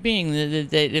 the point being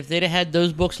that if they'd have had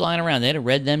those books lying around, they'd have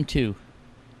read them too.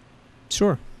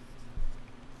 Sure.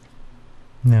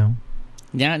 No.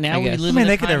 Now we guess. live I mean, in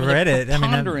they a could time have of read the it. I mean,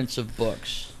 preponderance of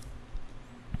books.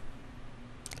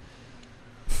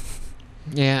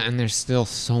 Yeah, and there's still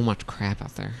so much crap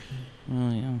out there.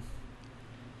 Oh, yeah.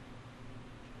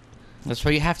 That's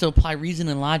why you have to apply reason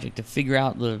and logic to figure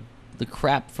out the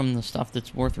crap from the stuff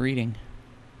that's worth reading.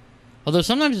 Although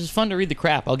sometimes it's fun to read the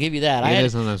crap, I'll give you that. I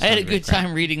had a good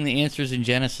time reading the Answers in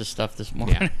Genesis stuff this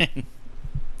morning. Yeah.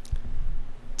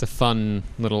 It's a fun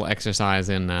little exercise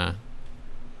in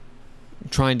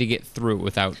trying to get through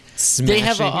without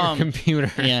smashing your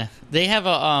computer. Yeah, they have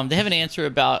an answer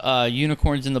about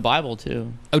unicorns in the Bible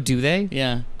too. Oh, do they?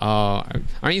 Yeah.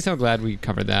 Aren't you so glad we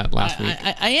covered that last week?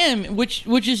 I am, which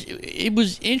is it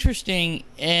was interesting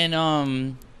and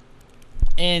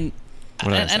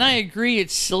I agree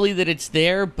it's silly that it's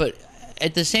there, but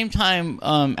at the same time,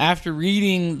 after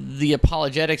reading the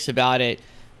apologetics about it,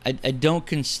 I don't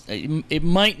it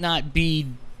might not be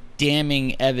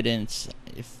damning evidence,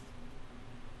 if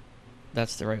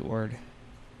that's the right word.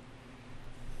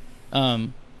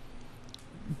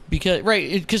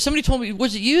 Because somebody told me,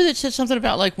 was it you that said something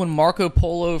about like when Marco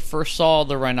Polo first saw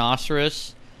the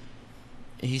rhinoceros?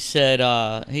 He said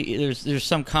there's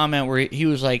some comment where he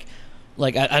was like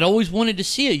I'd always wanted to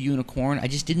see a unicorn. I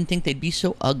just didn't think they'd be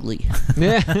so ugly.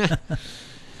 Yeah.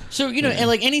 So, and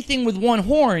like anything with one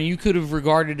horn, you could have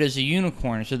regarded as a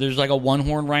unicorn. So there's like a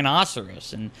one-horned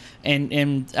rhinoceros.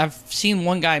 And I've seen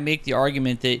one guy make the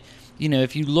argument that,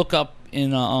 if you look up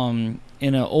in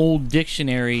an old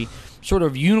dictionary, sort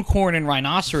of unicorn and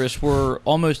rhinoceros were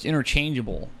almost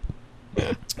interchangeable.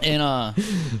 And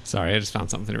sorry, I just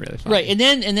found something really funny. Right, and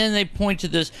then they point to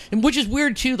this, and which is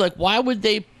weird too. Like, why would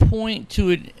they point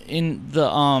to it in the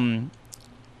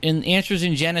in Answers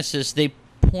in Genesis? They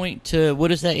point to,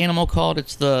 what is that animal called?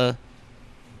 It's the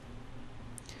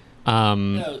the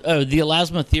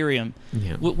Elasmotherium,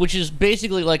 yeah. Which is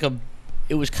basically like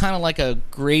it was kind of like a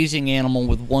grazing animal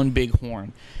with one big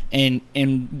horn, and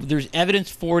there's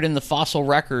evidence for it in the fossil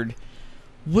record,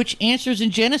 which Answers in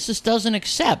Genesis doesn't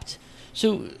accept.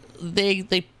 So they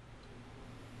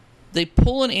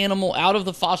pull an animal out of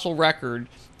the fossil record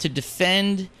to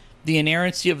defend the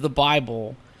inerrancy of the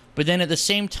Bible, but then at the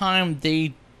same time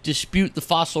they dispute the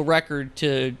fossil record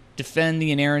to defend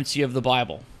the inerrancy of the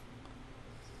Bible.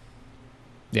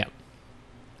 Yeah.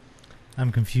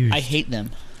 I'm confused. I hate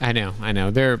them. I know.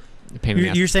 They're a pain in the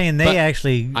ass. You're saying they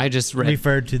actually I just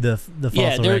referred to the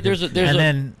fossil record.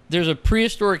 There's a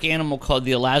prehistoric animal called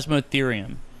the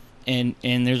Elasmotherium, and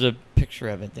there's a picture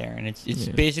of it there, and it's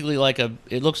basically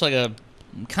it looks like a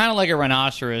kind of like a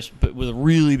rhinoceros but with a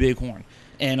really big horn,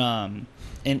 and I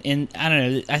don't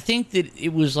know, I think that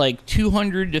it was like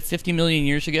 200 to 50 million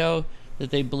years ago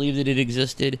that they believed that it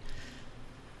existed,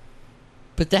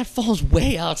 but that falls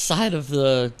way outside of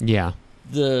the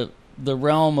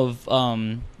realm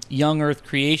of young Earth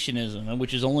creationism,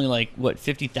 which is only like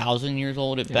 50,000 years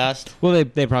old at best. Well,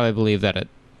 they probably believe that it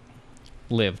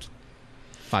lived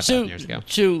 5,000 years ago.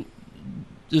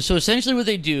 So essentially what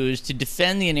they do is to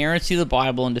defend the inerrancy of the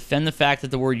Bible and defend the fact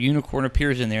that the word unicorn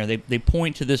appears in there. They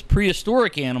point to this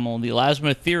prehistoric animal, the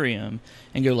Elasmotherium,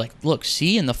 and go like, look,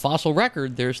 see, in the fossil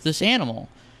record, there's this animal.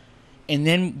 And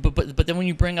then, but then when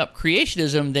you bring up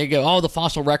creationism, they go, oh, the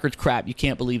fossil record's crap. You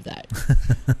can't believe that.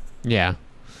 Yeah.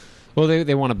 Well,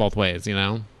 they want it both ways,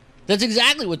 That's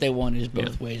exactly what they want, is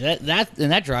both ways.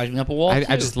 That drives me up a wall, too.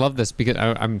 I just love this because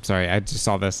I'm sorry, I just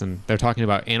saw this and they're talking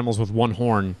about animals with one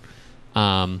horn.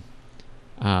 An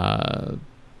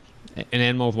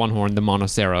animal with one horn, the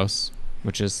monoceros,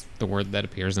 which is the word that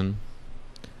appears in.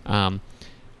 The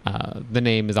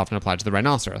name is often applied to the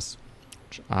rhinoceros.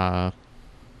 Which, I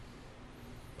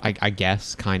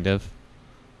guess, kind of.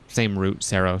 Same root,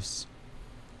 ceros.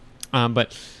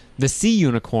 But the sea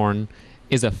unicorn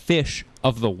is a fish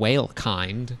of the whale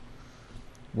kind.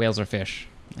 Whales are fish.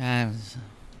 They're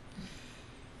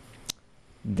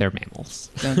mammals.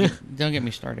 Don't get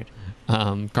me started.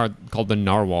 Called the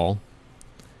narwhal,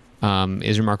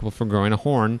 is remarkable for growing a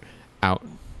horn out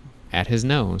at his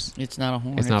nose. It's not a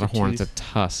horn. It's not a horn. It's a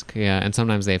tusk. Yeah, and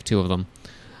sometimes they have two of them.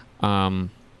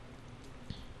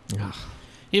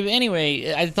 Yeah, but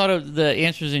anyway, I thought of the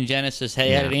Answers in Genesis.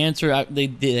 They had an answer. They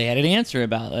had an answer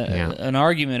about an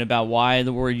argument about why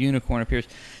the word unicorn appears,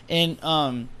 and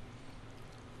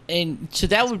so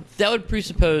that would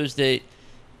presuppose that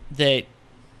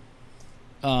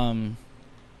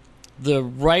the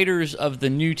writers of the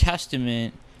New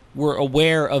Testament were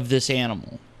aware of this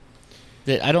animal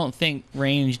that I don't think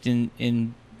ranged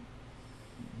in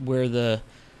where the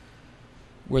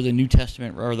New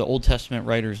Testament or the Old Testament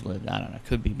writers lived. I don't know.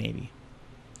 Could be, maybe.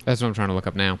 That's what I'm trying to look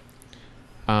up now.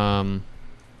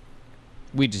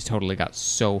 We just totally got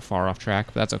so far off track,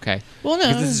 but that's okay. Well, no.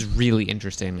 Because this is really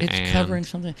interesting. It's covering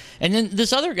something. And then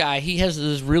this other guy, he has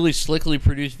this really slickly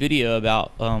produced video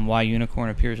about why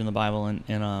unicorn appears in the Bible,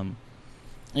 and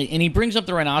he brings up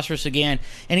the rhinoceros again,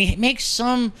 and he makes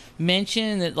some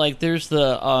mention that like there's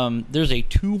a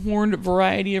two-horned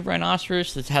variety of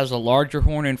rhinoceros that has a larger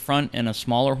horn in front and a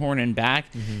smaller horn in back,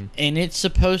 and it's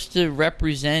supposed to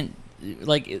represent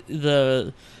like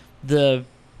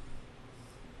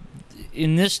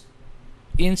in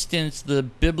instance the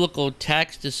biblical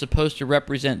text is supposed to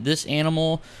represent this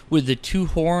animal with the two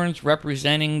horns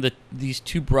representing these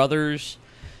two brothers,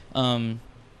 the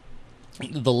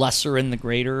lesser and the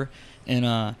greater,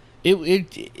 and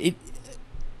it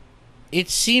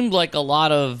seemed like a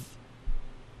lot of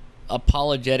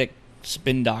apologetic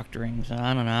spin doctoring. So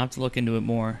I don't know. I have to look into it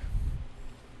more.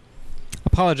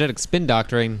 Apologetic spin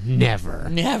doctoring? Never.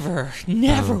 Never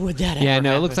would that ever Yeah, no,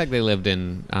 it happen. looks like they lived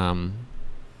in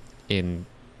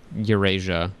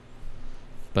Eurasia,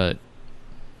 but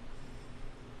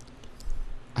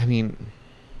I mean,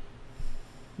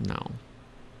 no,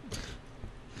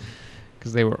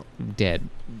 because they were dead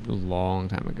a long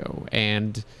time ago,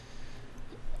 and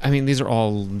I mean, these are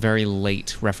all very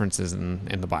late references in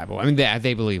the Bible. I mean,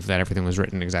 they believe that everything was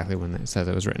written exactly when it says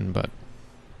it was written, but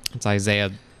it's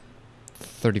Isaiah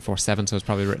 34:7, so it's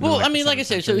probably written. Well, in I mean, like I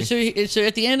said, so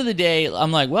at the end of the day,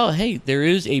 I'm like, well, hey, there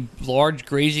is a large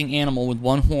grazing animal with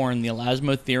one horn, the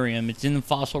Elasmotherium. It's in the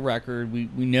fossil record. We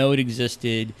know it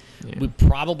existed. Yeah. It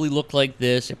probably looked like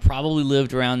this. It probably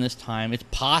lived around this time. It's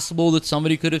possible that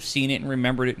somebody could have seen it and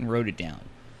remembered it and wrote it down.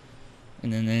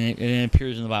 And then it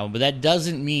appears in the Bible. But that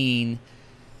doesn't mean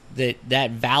that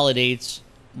validates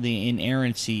the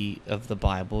inerrancy of the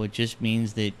Bible. It just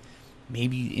means that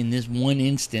maybe in this one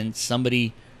instance,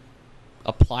 somebody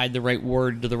applied the right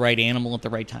word to the right animal at the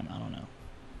right time. I don't know.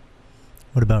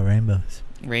 What about rainbows?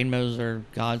 Rainbows are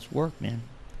God's work, man.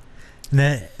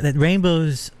 That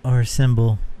rainbows are a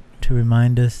symbol to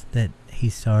remind us that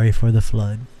He's sorry for the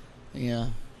flood. Yeah.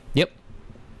 Yep.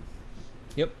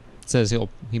 Says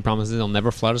he promises he'll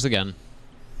never flood us again,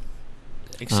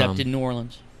 Except in New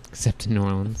Orleans. except in New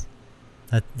Orleans.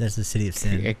 That's the city of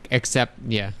sin. Except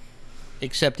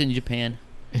Except in Japan.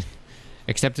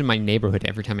 Except in my neighborhood,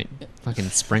 every time it fucking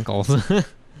sprinkles.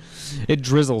 It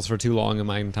drizzles for too long and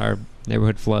my entire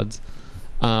neighborhood floods.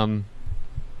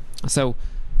 So,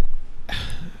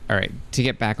 all right, to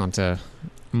get back onto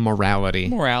morality.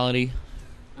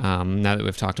 Now that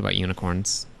we've talked about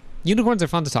unicorns. Unicorns are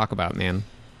fun to talk about, man.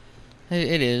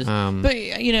 It is.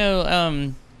 But, you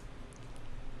know,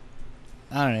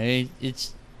 I don't know.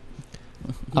 It's...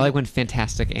 I like when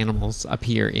fantastic animals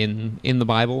appear in the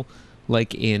Bible,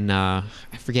 like in I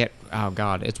forget. Oh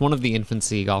God, it's one of the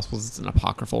infancy gospels. It's an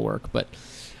apocryphal work, but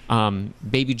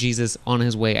baby Jesus on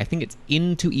his way. I think it's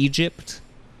into Egypt,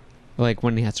 like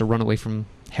when he has to run away from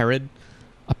Herod.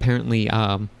 Apparently,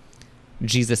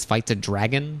 Jesus fights a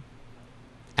dragon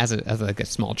as like a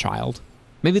small child.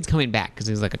 Maybe it's coming back because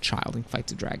he's like a child and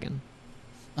fights a dragon.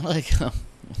 I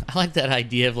like that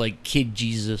idea of like kid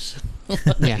Jesus.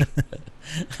 Yeah.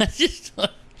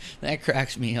 That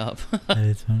cracks me up. That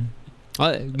is funny.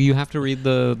 You have to read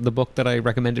the book that I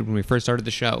recommended when we first started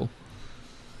the show.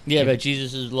 Yeah, about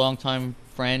Jesus' longtime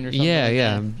friend or something.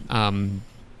 Yeah.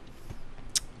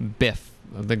 Biff,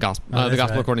 the gospel that's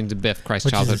right. according to Biff, Christ's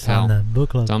Which childhood is pal. on the book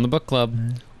club. It's on the book club.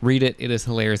 Yeah. Read it. It is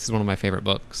hilarious. It's one of my favorite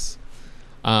books.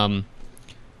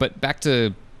 But back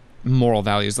to moral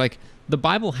values. Like, the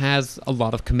Bible has a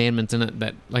lot of commandments in it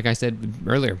that, like I said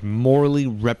earlier, morally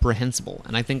reprehensible.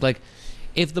 And I think, like,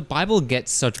 if the Bible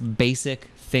gets such basic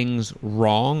things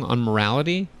wrong on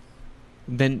morality,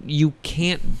 then you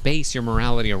can't base your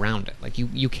morality around it. Like,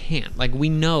 you can't. Like, we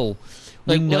know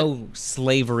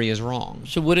slavery is wrong.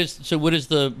 So what is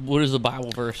the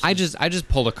Bible verse? I just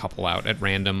pulled a couple out at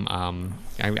random.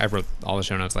 I wrote all the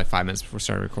show notes like 5 minutes before we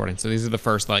started recording. So these are the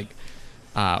first 5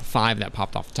 that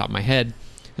popped off the top of my head.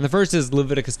 And the first is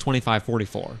Leviticus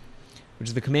 25:44, which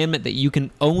is the commandment that you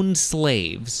can own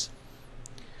slaves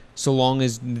so long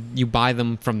as you buy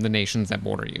them from the nations that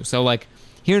border you. So, like,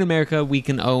 here in America, we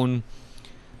can own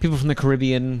people from the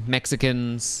Caribbean,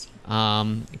 Mexicans,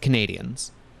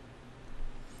 Canadians.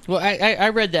 Well, I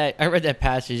read that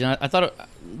passage, and I thought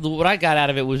what I got out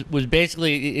of it was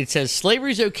basically it says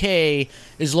slavery's okay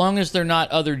as long as they're not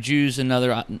other Jews and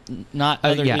not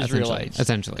other Israelites.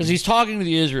 Essentially. Because he's talking to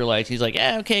the Israelites. He's like,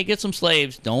 okay, get some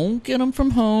slaves. Don't get them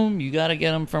from home. You got to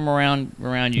get them from around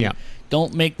you. Yeah.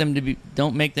 Don't make them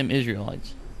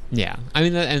Israelites. Yeah, I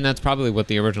mean, and that's probably what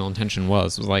the original intention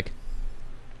was like,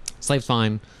 slaves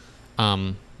fine,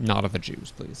 not of the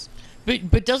Jews, please.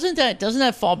 But doesn't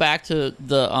that fall back to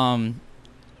the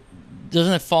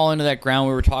doesn't it fall into that ground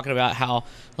we were talking about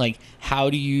how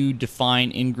do you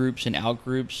define in groups and out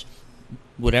groups,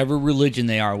 whatever religion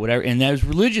they are, whatever, and those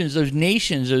religions, those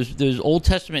nations, those Old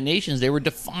Testament nations, they were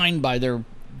defined by their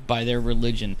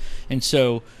religion, and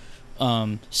so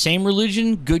same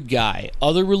religion, good guy,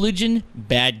 other religion,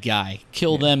 bad guy,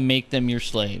 kill them, make them your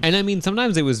slaves. And I mean,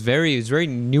 sometimes it was very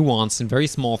nuanced and very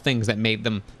small things that made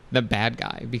them the bad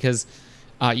guy, because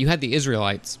you had the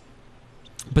Israelites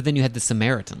But then you had the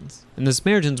Samaritans, and the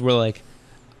Samaritans were like,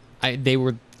 they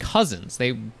were cousins.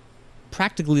 They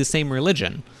practically the same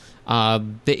religion.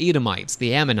 The Edomites,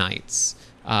 the Ammonites,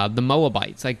 the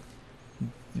Moabites, like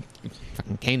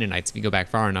fucking Canaanites if you go back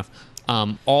far enough,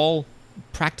 all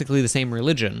practically the same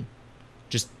religion,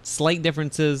 just slight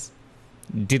differences.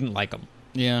 Didn't like them.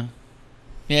 Yeah.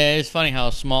 Yeah, it's funny how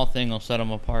a small thing will set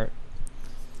them apart.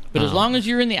 But as long as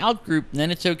you're in the out group,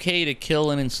 then it's okay to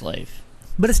kill and enslave.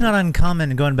 But it's not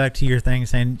uncommon, going back to your thing,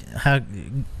 saying how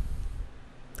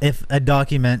if a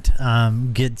document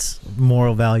gets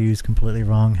moral values completely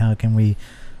wrong, how can we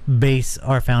base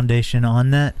our foundation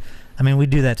on that? I mean, we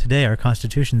do that today. Our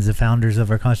constitutions, the founders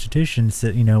of our constitutions,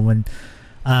 you know, when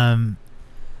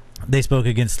they spoke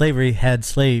against slavery, had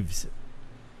slaves.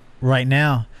 Right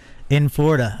now, in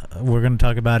Florida, we're going to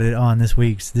talk about it on this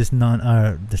week's this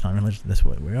non-religious. That's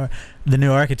what we are. The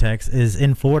New Architects is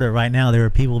in Florida right now. There are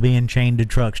people being chained to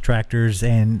trucks, tractors,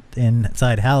 and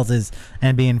inside houses,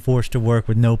 and being forced to work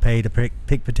with no pay to pick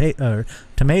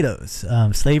tomatoes.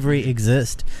 Slavery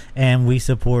exists, and we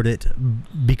support it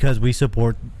because we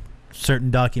support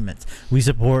certain documents. We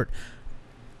support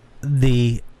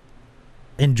the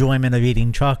enjoyment of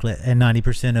eating chocolate, and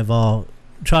 90% of all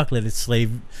chocolate is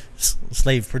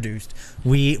slave produced.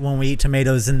 When we eat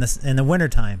tomatoes in the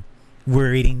wintertime,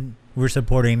 we're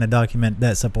supporting a document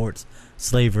that supports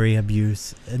slavery,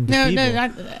 abuse, and No, people.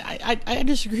 I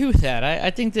disagree with that. I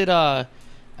think that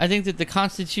the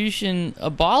Constitution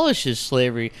abolishes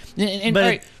slavery. And But all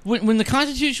right, when the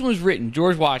Constitution was written,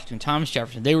 George Washington, Thomas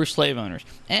Jefferson, they were slave owners,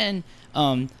 and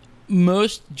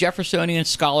most Jeffersonian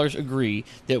scholars agree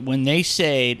that when they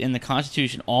said in the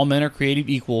Constitution, all men are created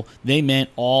equal, they meant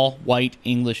all white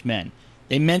English men.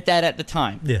 They meant that at the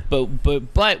time. Yeah.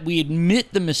 But we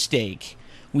admit the mistake.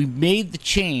 We made the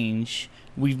change.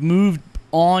 We've moved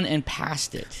on and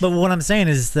past it. But what I'm saying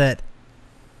is that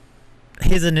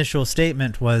his initial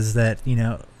statement was that, you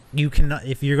know, you cannot,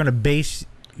 if you're going to base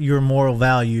your moral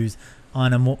values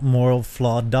on a moral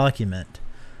flawed document,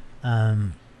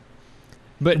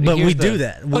 but we do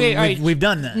that. We've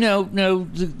done that. No.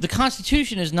 The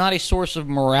Constitution is not a source of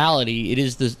morality. It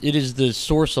is the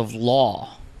source of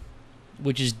law,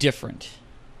 which is different.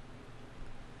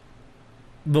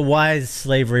 But why is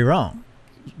slavery wrong?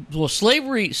 Well,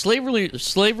 slavery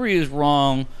is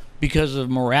wrong because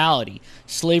of morality.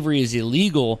 Slavery is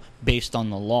illegal based on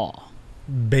the law.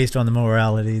 Based on the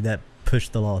morality that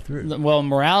pushed the law through. Well,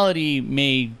 morality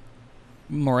may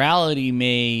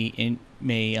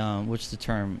what's the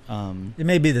term? It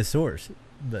may be the source,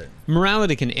 but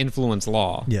Morality can influence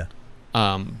law. yeah.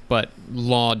 But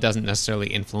law doesn't necessarily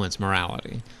influence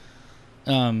morality.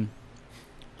 Then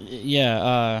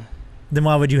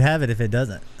why would you have it if it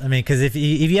doesn't? I mean, because if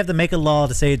you have to make a law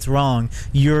to say it's wrong,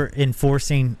 you're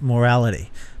enforcing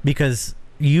morality, because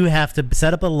you have to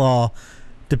set up a law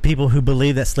to people who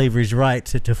believe that slavery is right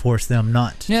to force them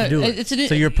not to do it.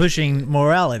 So you're pushing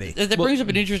morality. That brings up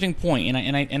an interesting point,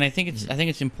 and I think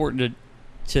it's important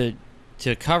to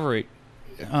cover it.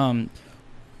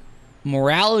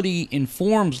 Morality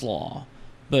informs law,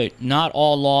 but not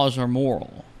all laws are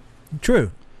moral.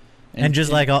 True. And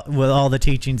just like with all the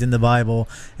teachings in the Bible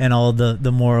and all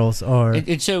the morals are.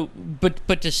 And so,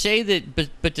 but to say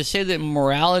that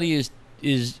morality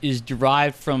is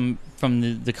derived from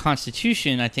the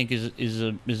Constitution, I think is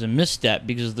a misstep,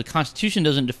 because the Constitution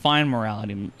doesn't define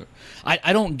morality.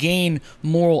 I don't gain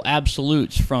moral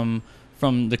absolutes from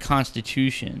the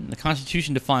Constitution. The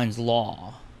Constitution defines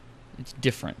law. It's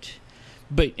different.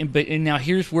 But now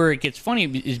here's where it gets funny,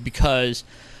 is because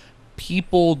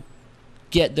people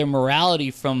get their morality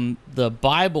from the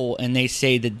Bible and they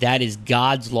say that is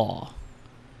God's law,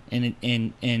 and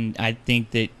I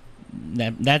think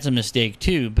that's a mistake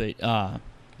too. But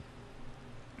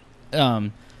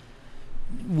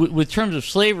with terms of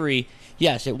slavery,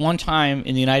 yes, at one time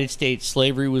in the United States,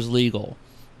 slavery was legal.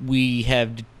 We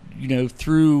have,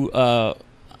 through a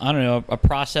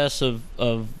process of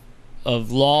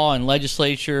law and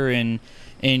legislature and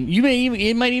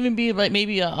it might even be like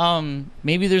maybe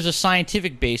there's a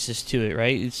scientific basis to it,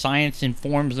 right? Science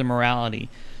informs the morality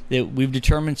that we've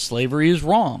determined slavery is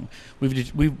wrong.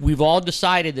 We've all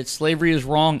decided that slavery is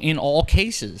wrong in all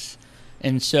cases,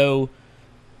 and so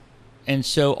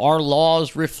our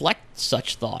laws reflect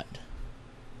such thought.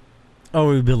 Or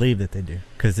we believe that they do,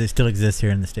 because it still exists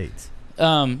here in the States.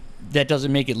 That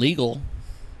doesn't make it legal.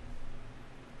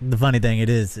 The funny thing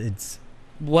it's.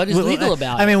 What is legal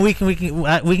about it? I mean, we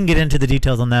can get into the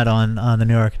details on that on the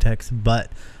New Architects,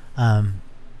 but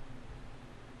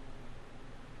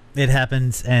it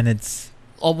happens, and it's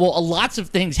lots of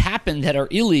things happen that are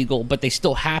illegal, but they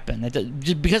still happen.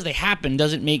 Just because they happen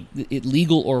doesn't make it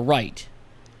legal or right.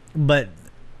 But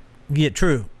yeah,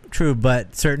 true.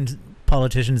 But certain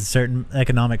politicians, certain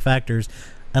economic factors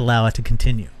allow it to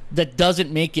continue. That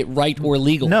doesn't make it right or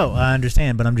legal. No, I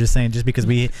understand, but I'm just saying, just because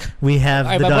we have.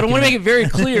 All right, but I want to make it very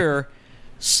clear.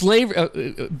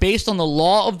 Slavery, based on the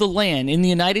law of the land in the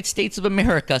United States of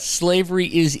America, slavery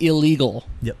is illegal.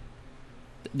 Yep.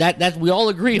 That we all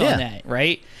agree on that,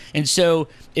 right? And so,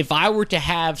 if I were to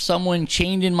have someone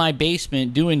chained in my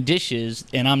basement doing dishes,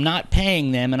 and I'm not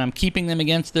paying them, and I'm keeping them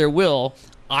against their will,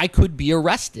 I could be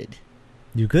arrested.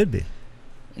 You could be.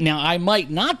 Now, I might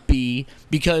not be,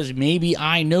 because maybe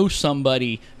I know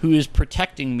somebody who is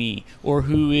protecting me, or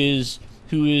who is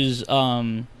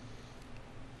hiding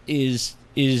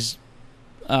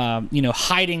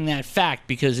that fact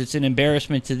because it's an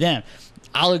embarrassment to them.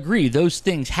 I'll agree, those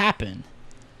things happen,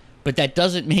 but that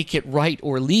doesn't make it right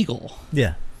or legal.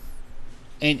 Yeah.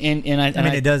 I mean,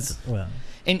 it does. Well.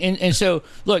 And so,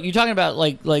 look, you're talking about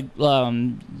like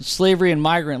slavery and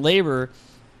migrant labor.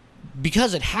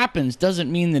 Because it happens doesn't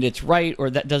mean that it's right, or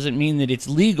that doesn't mean that it's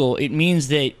legal. It means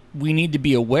that we need to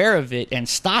be aware of it and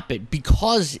stop it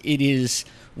because it is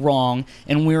wrong,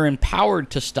 and we're empowered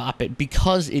to stop it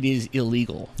because it is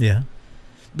illegal. Yeah.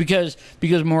 Because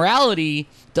morality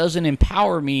doesn't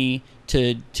empower me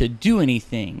to do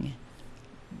anything.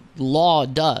 Law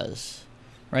does,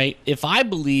 right? If I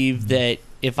believe that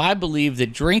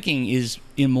drinking is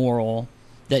immoral,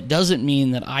 that doesn't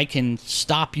mean that I can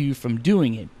stop you from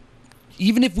doing it.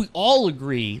 Even if we all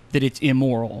agree that it's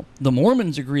immoral, the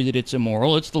Mormons agree that it's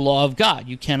immoral, it's the law of God.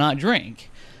 You cannot drink.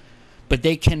 But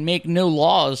they can make no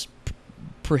laws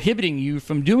prohibiting you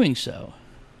from doing so.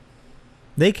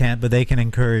 They can't, but they can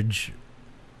encourage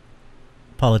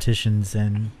politicians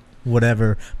and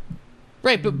whatever.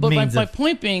 Right, but my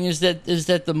point being is that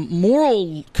the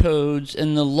moral codes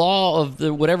and the law of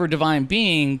the whatever divine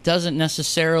being doesn't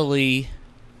necessarily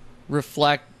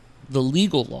reflect the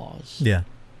legal laws. Yeah.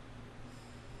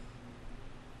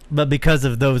 But because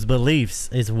of those beliefs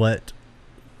is what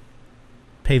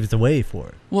paves the way for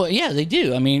it. Well, yeah, they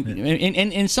do. I mean,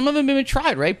 and some of them have been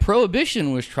tried, right?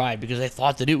 Prohibition was tried because they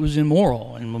thought that it was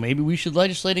immoral, and maybe we should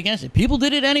legislate against it. People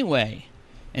did it anyway,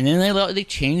 and then they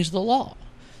changed the law.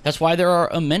 That's why there are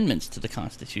amendments to the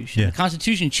Constitution. Yeah. The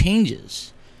Constitution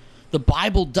changes. The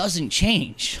Bible doesn't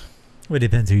change. Well, it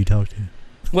depends who you talk to.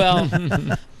 Well,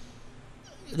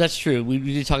 that's true. We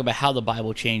did talk about how the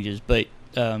Bible changes, but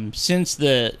since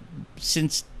the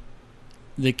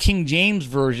King James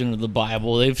version of the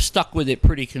Bible, they've stuck with it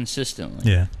pretty consistently.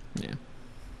 Yeah. Yeah.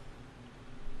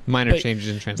 Minor changes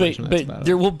in translation. But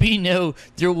there will be no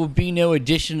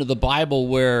edition of the Bible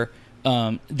where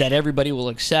that everybody will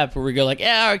accept, where we go like,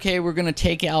 yeah, okay, we're going to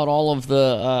take out all of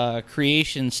the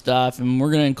creation stuff, and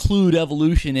we're going to include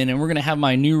evolution in it, and we're going to have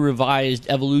my new revised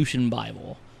evolution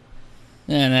Bible.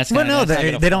 And that's they don't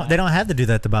have to do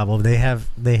that. The Bible, they have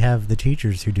the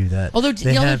teachers who do that. Although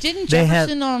didn't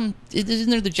Jefferson isn't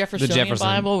there the Jeffersonian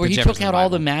Bible where he took out all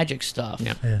the magic stuff?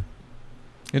 Yeah.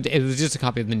 It was just a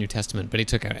copy of the New Testament, but he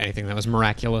took out anything that was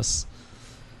miraculous.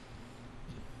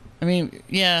 I mean,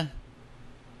 yeah.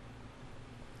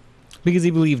 Because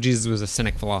he believed Jesus was a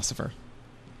cynic philosopher.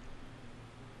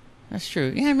 That's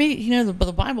true. Yeah, I mean,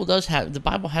 the Bible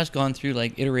has gone through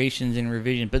like iterations and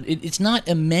revision, but it's not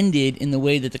amended in the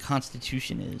way that the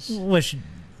Constitution is. Which,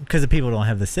 because the people don't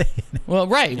have the say in it. Well,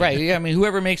 right. Yeah, I mean,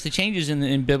 whoever makes the changes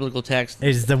in biblical text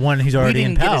is the one who's already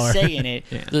in power. We didn't get a say in it.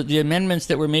 Yeah. The amendments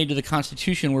that were made to the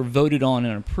Constitution were voted on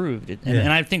and approved,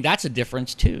 and I think that's a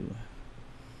difference too.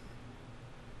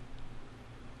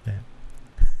 Yeah.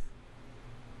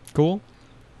 Cool.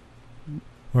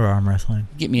 We're arm wrestling.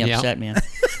 Get me upset, man.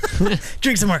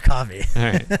 Drink some more coffee. All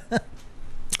right.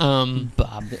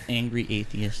 Bob, the angry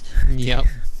atheist. Yep.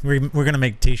 We're gonna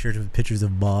make T-shirts with pictures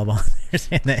of Bob on there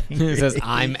saying that. It says,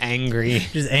 "I'm angry."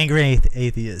 Just angry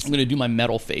atheist. I'm gonna do my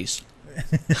metal face.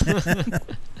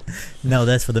 No,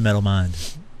 that's for the metal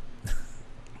mind.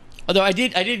 Although I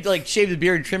did like shave the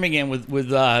beard and trim again with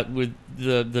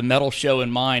the metal show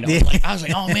in mind. I was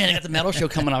like, oh man, I got the metal show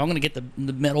coming up. I'm gonna get the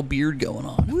metal beard going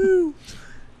on. Woo.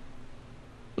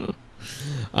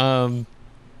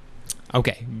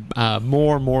 Okay.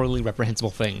 More morally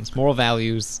reprehensible things. Moral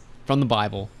values from the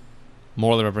Bible.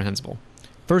 Morally reprehensible.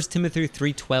 1 Timothy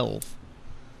 3:12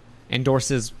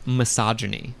 endorses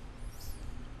misogyny.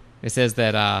 It says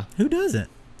that... Who doesn't?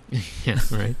 Yeah,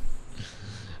 right.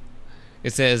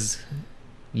 It says,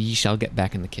 "Ye shall get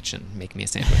back in the kitchen. Make me a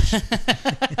sandwich."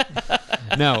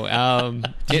 No.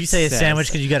 Did you say a sandwich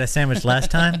because you got a sandwich last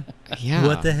time? Yeah.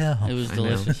 What the hell? It was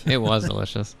delicious. It was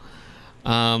delicious.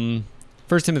 1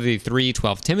 1 Timothy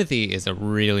 3:12. Timothy is a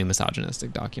really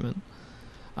misogynistic document.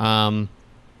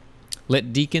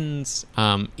 Let deacons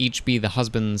each be the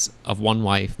husbands of one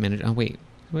wife. Oh, wait.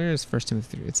 Where is 1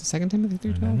 Timothy 3? It's 2 Timothy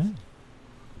 3:12? I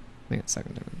think it's 2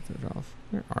 Timothy 3:12.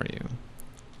 Where are you?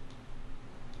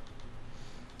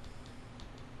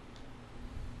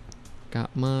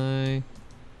 Got my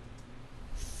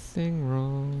thing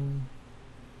wrong.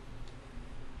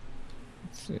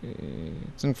 Let's see.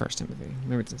 It's in 1 Timothy.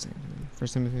 Maybe it's in 2 Timothy. 1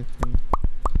 Timothy 3.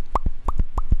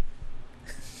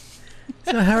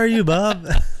 So how are you, Bob?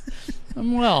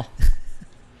 I'm well.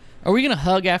 Are we gonna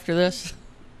hug after this?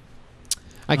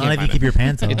 I can't if you find keep it. your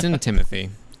pants on. It's in Timothy.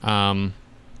 So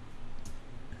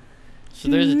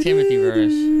there's a Timothy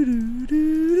verse.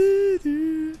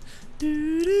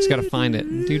 Just gotta find it.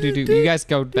 You guys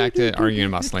go back to arguing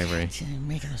about slavery.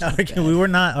 We were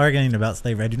not arguing about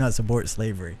slavery. I do not support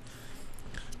slavery.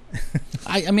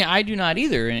 I mean, I do not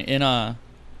either.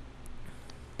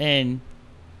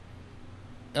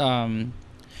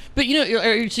 But you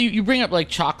know, so you bring up like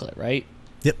chocolate, right?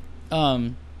 Yep.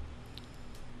 And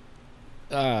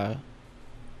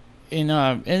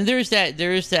there's that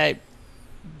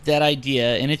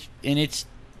idea, and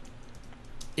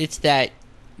it's that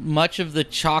much of the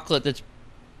chocolate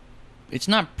it's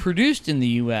not produced in the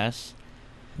U.S.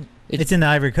 It's in the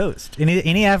Ivory Coast.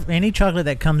 Any chocolate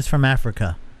that comes from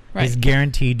Africa is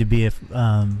guaranteed to be a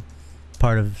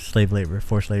part of slave labor,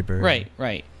 forced labor.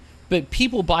 Right. But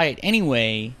people buy it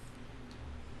anyway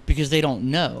because they don't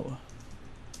know.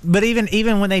 But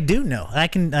even when they do know, I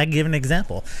give an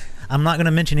example. I'm not going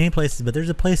to mention any places, but there's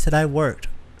a place that I worked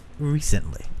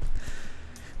recently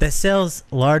that sells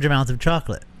large amounts of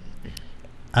chocolate.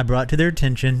 I brought to their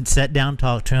attention, sat down,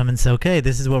 talked to them, and said, okay,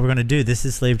 this is what we're going to do. This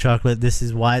is slave chocolate. This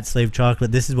is why it's slave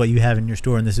chocolate. This is what you have in your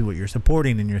store, and this is what you're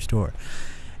supporting in your store.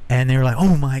 And they were like,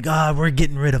 oh, my God, we're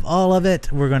getting rid of all of it.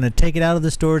 We're going to take it out of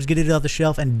the stores, get it off the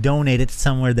shelf, and donate it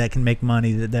somewhere that can make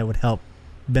money that would help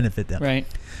benefit them. Right.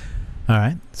 All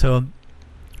right. So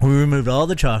we removed all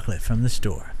the chocolate from the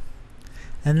store.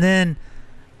 And then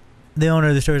the owner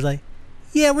of the store is like,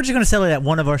 yeah, we're just going to sell it at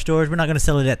one of our stores. We're not going to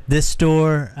sell it at this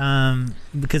store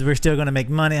because we're still going to make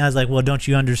money. I was like, well, don't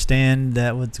you understand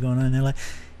that what's going on? And they're like,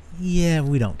 yeah,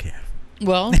 we don't care.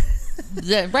 Well,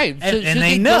 right. And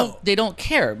they know. They don't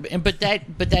care. But that.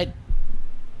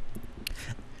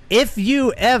 If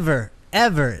you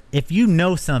if you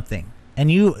know something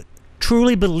and you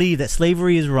truly believe that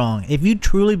slavery is wrong, if you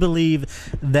truly believe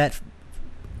that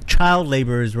child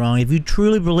labor is wrong, if you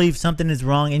truly believe something is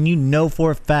wrong and you know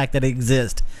for a fact that it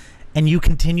exists, and you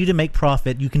continue to make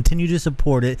profit, you continue to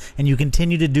support it, and you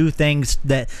continue to do things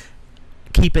that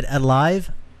keep it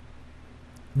alive,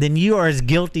 then you are as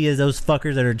guilty as those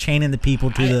fuckers that are chaining the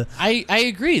people to the... I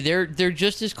agree. They're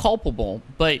just as culpable.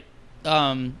 But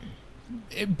the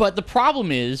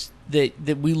problem is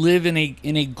that we live in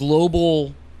a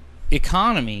global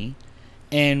economy,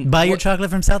 and buy your chocolate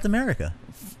from South America.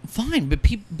 Fine,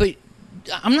 but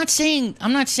I'm not saying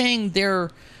they're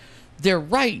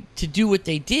right to do what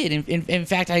they did. In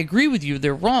fact, I agree with you.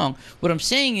 They're wrong. What I'm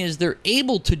saying is they're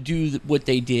able to do what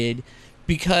they did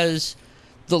because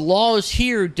the laws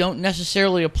here don't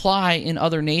necessarily apply in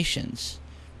other nations.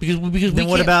 Because then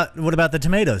what about the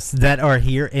tomatoes that are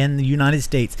here in the United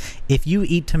States? If you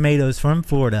eat tomatoes from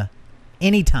Florida,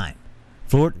 anytime.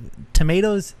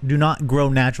 Tomatoes do not grow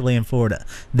naturally in Florida.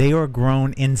 They are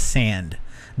grown in sand.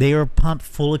 They are pumped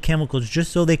full of chemicals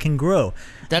just so they can grow.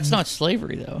 That's not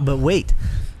slavery, though. But wait.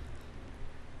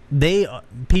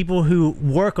 People who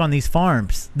work on these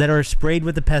farms that are sprayed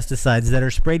with the pesticides, that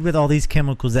are sprayed with all these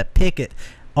chemicals, that pick it,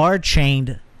 are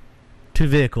chained to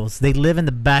vehicles. They live in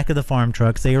the back of the farm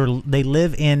trucks. They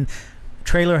live in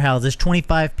trailer houses,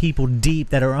 25 people deep,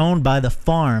 that are owned by the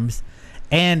farms.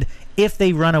 And if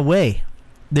they run away,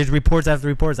 there's reports after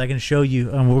reports. I can show you.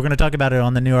 We're going to talk about it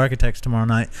on the New Architects tomorrow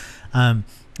night.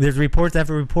 There's reports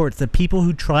after reports that people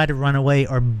who try to run away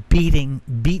are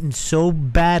beaten so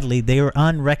badly they are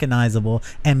unrecognizable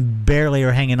and barely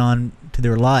are hanging on to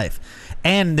their life.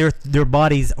 And their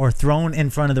bodies are thrown in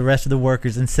front of the rest of the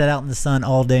workers and set out in the sun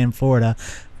all day in Florida.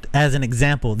 As an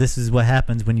example, this is what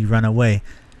happens when you run away.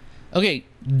 Okay.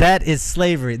 That is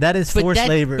slavery. That is forced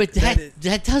labor. But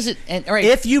that doesn't... And, all right.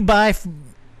 If you buy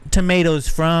tomatoes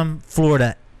from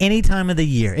Florida any time of the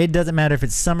year, it doesn't matter if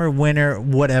it's summer, winter,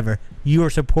 whatever, you are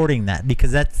supporting that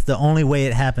because that's the only way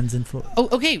it happens in Florida. Oh,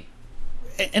 okay.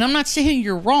 And I'm not saying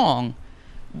you're wrong.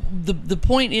 The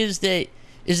point is that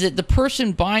the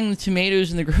person buying the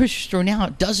tomatoes in the grocery store now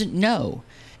doesn't know.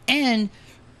 And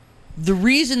the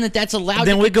reason that's allowed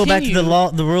then to we go back to continue- the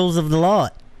law, the rules of the law.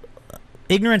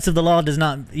 ignorance of the law does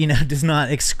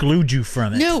not exclude you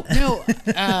from it. No.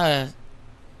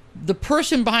 The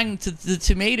person buying the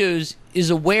tomatoes is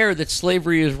aware that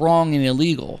slavery is wrong and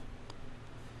illegal.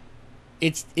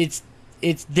 It's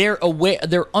they're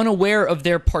unaware of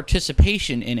their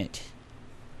participation in it.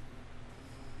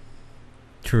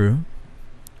 True.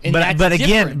 And But that's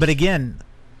different. again,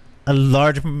 a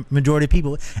large majority of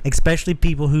people, especially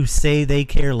people who say they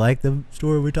care, like the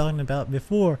story we were talking about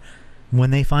before,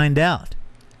 when they find out,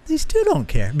 they still don't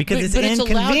care because it's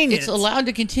inconvenient. It's allowed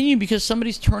to continue because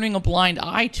somebody's turning a blind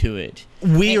eye to it.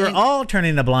 We are all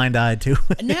turning a blind eye to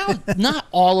it. Now, not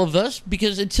all of us,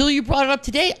 because until you brought it up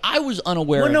today, I was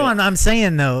unaware of it. I'm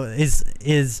saying though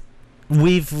is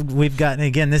we've gotten,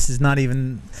 again, this is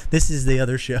the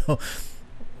other show.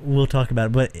 We'll talk about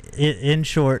it, but in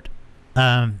short,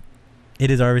 it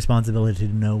is our responsibility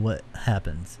to know what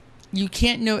happens. You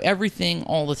can't know everything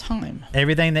all the time.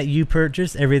 Everything that you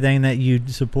purchase, everything that you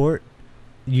support,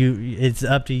 it's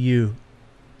up to you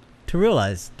to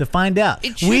realize, to find out.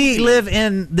 We live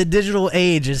in the digital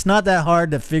age. It's not that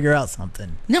hard to figure out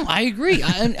something. No, I agree.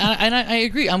 I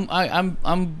agree.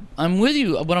 I'm with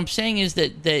you. What I'm saying is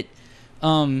that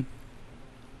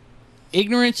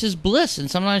ignorance is bliss,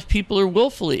 and sometimes people are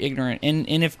willfully ignorant.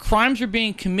 And if crimes are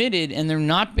being committed and they're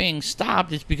not being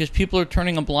stopped, it's because people are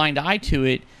turning a blind eye to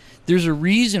it. There's a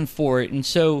reason for it, and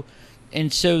so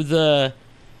the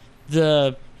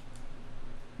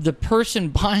person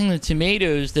buying the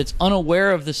tomatoes that's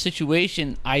unaware of the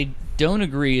situation, I don't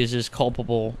agree is as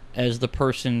culpable as the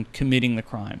person committing the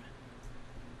crime.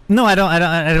 No, I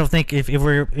don't think if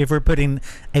we're putting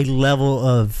a level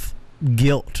of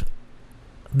guilt,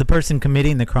 the person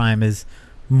committing the crime is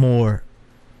more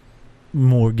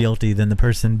guilty than the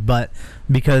person, but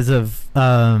because of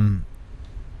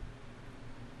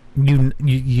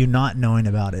you not knowing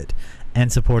about it and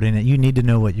supporting it, you need to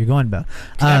know what you're going about.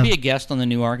 Can I be a guest on the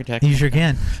New Architect? You sure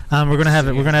can. We're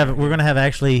gonna have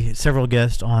actually several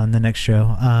guests on the next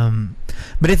show.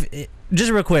 But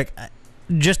just real quick,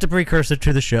 just a precursor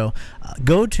to the show,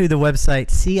 go to the website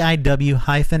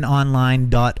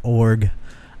ciw-online.org.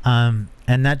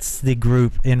 And that's the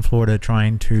group in Florida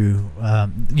trying to.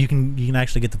 You can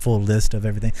actually get the full list of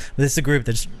everything. But it's a group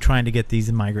that's trying to get these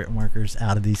migrant workers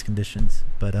out of these conditions.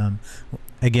 But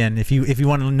again, if you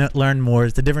want to learn more,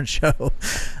 it's a different show.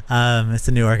 It's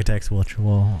the New Architects, which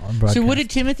will broadcast. So, what did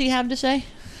Timothy have to say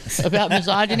about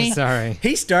misogyny? Sorry.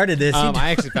 He started this. I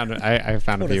actually found it. I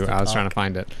found a few. I was trying to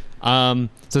find it. So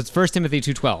it's 1 Timothy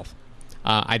 2:12.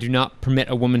 I do not permit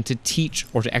a woman to teach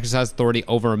or to exercise authority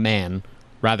over a man.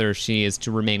 Rather, she is to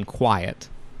remain quiet.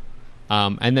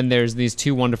 And then there's these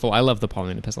two wonderful, I love the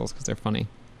Pauline epistles because they're funny.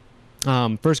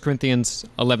 1 Corinthians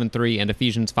 11:3 and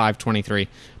Ephesians 5:23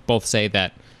 both say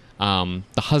that the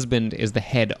husband is the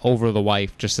head over the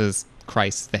wife, just as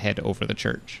Christ is the head over the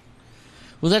church.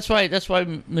 Well, that's why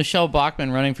Michelle Bachmann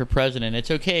running for president.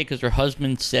 It's okay because her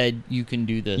husband said you can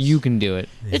do this. You can do it.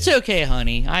 Yeah. It's okay,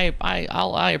 honey. I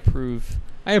approve.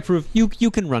 I approve. You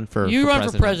can run for You run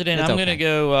for president. It's I'm okay. gonna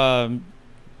go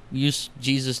use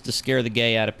Jesus to scare the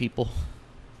gay out of people.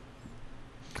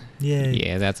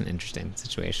 Yeah, that's an interesting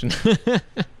situation.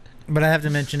 But I have to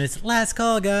mention it's last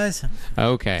call, guys.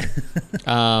 Okay.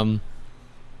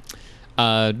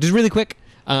 Just really quick,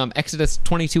 Exodus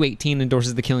 22:18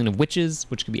 endorses the killing of witches,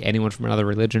 which could be anyone from another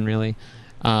religion, really.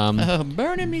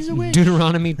 Burn him, he's a witch.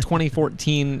 Deuteronomy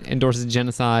 20:14 endorses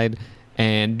genocide,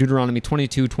 and Deuteronomy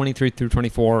 22:23 through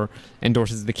 24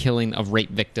 endorses the killing of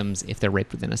rape victims if they're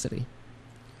raped within a city.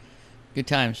 Good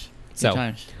times. Good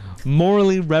times.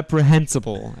 Morally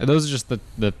reprehensible. And those are just the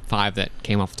five that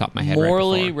came off the top of my head.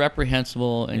 Morally right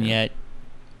reprehensible, and yet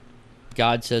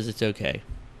God says it's okay.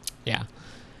 Yeah.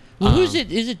 Well, who's it?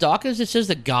 Is it Dawkins that says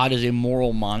that God is a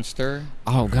moral monster?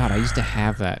 Oh, God. I used to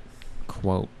have that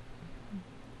quote.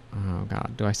 Oh,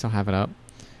 God. Do I still have it up?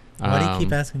 Why do you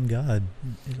keep asking God?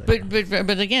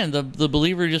 But again, the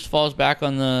believer just falls back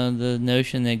on the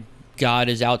notion that God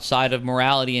is outside of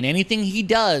morality, and anything he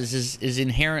does is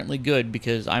inherently good,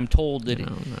 because I'm told that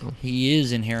he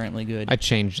is inherently good. I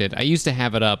changed it. I used to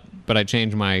have it up, but I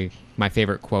changed my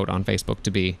favorite quote on Facebook to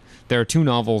be, there are two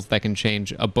novels that can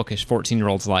change a bookish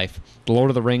 14-year-old's life, The Lord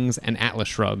of the Rings and Atlas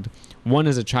Shrugged. One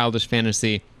is a childish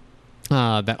fantasy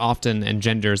that often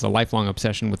engenders a lifelong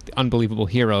obsession with unbelievable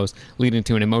heroes, leading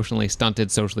to an emotionally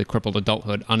stunted, socially crippled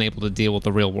adulthood unable to deal with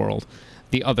the real world.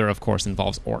 The other, of course,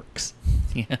 involves orcs.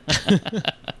 Yeah.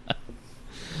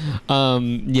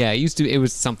 It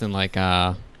was something like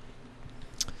the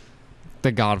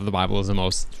God of the Bible is the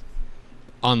most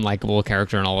unlikable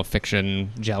character in all of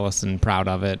fiction, jealous and proud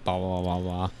of it, blah, blah, blah,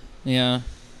 blah. Yeah.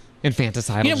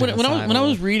 Infanticidal. You know, when I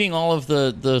was reading all of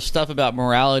the stuff about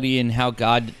morality and how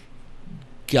God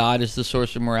is the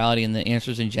source of morality and the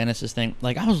answers in Genesis thing,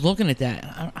 like I was looking at that,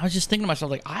 and I was just thinking to myself,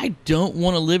 like, I don't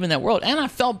want to live in that world, and I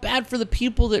felt bad for the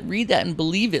people that read that and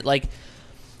believe it, like,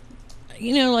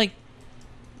 you know, like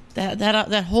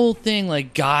that whole thing,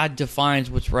 like God defines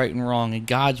what's right and wrong, and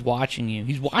God's watching you.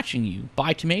 He's watching you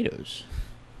buy tomatoes.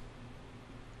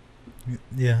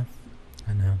 Yeah,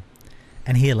 I know.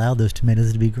 And he allowed those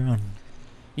tomatoes to be grown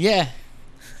Yeah,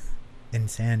 in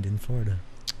sand in Florida.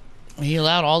 he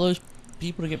allowed all those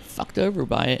people to get fucked over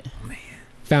by it.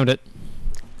 Found it.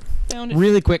 Found it.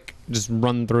 Really quick. Just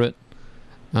run through it.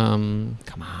 Come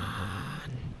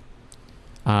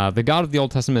on. The God of the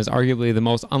Old Testament is arguably the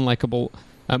most unlikable,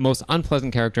 most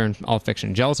unpleasant character in all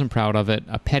fiction. Jealous and proud of it,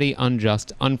 a petty,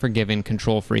 unjust, unforgiving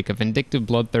control freak, a vindictive,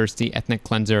 bloodthirsty ethnic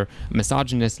cleanser,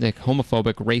 misogynistic,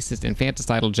 homophobic, racist,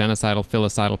 infanticidal, genocidal,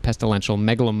 filicidal, pestilential,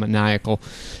 megalomaniacal,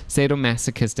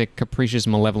 sadomasochistic, capricious,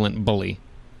 malevolent bully.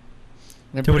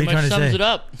 That So what are pretty you much trying to sums say? it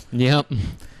up. Yep.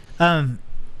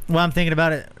 Well, I'm thinking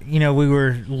about it. You know, we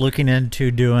were looking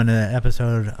into doing an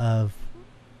episode of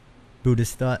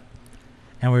Buddhist thought,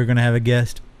 and we were going to have a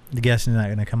guest. The guest is not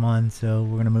going to come on, so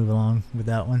we're going to move along with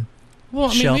that one. Well, I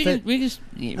mean, Shelf we can, it. we just.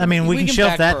 I mean, we can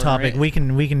shelf that backburner topic. it.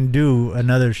 We can do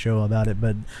another show about it,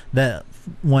 but that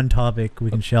one topic we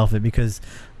can shelf it because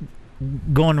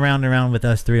going round and round with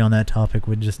us three on that topic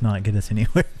would just not get us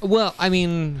anywhere. Well, I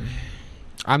mean,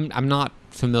 I'm not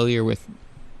familiar with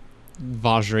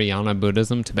Vajrayana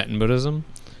Buddhism, Tibetan Buddhism,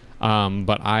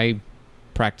 but I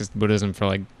practiced Buddhism for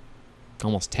like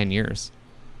almost 10 years.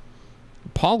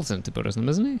 Paul's into Buddhism,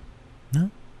 isn't he? No,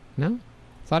 No?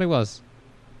 Thought he was.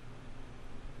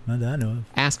 not that I know of.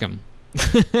 Ask him.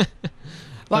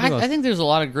 Well, Thought he was. I think there's a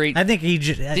lot of great. I think he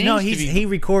just Things no. to He be-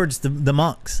 records the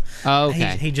monks. Oh,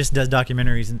 okay. He just does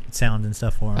documentaries and sound and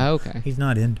stuff for them. Oh, okay. He's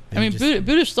not in. I mean,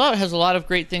 Buddhist thought has a lot of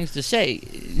great things to say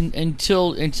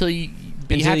until you Until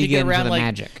have you to get get into around the like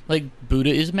magic. like Buddha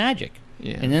is magic.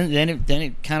 Yeah. And then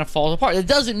it kind of falls apart. It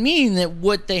doesn't mean that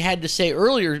what they had to say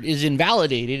earlier is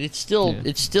invalidated. It's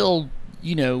still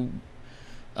you know,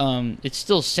 it's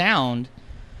still sound.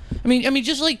 I mean,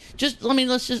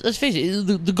 let's face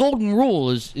it. The golden rule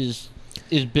is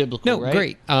biblical, No, right?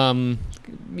 great. Not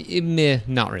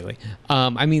really.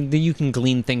 I mean, you can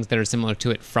glean things that are similar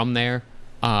to it from there.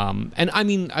 And I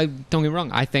mean, don't get me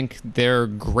wrong. I think there are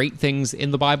great things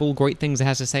in the Bible, great things it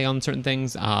has to say on certain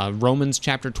things. Romans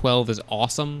chapter 12 is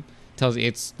awesome. Tells you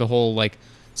it's the whole like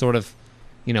sort of,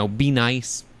 you know, be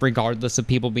nice regardless of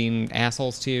people being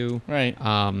assholes to you. Right.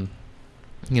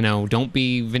 You know, don't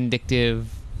be vindictive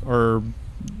or,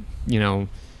 you know,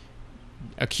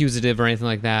 accusative or anything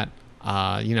like that.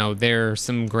 You know, there's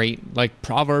some great like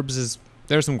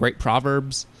there's some great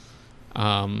proverbs.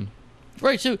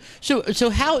 Right. So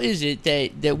how is it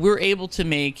that we're able to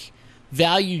make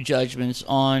value judgments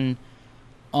on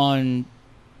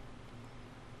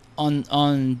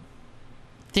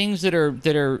things that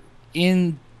are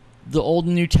in the Old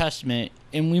and New Testament,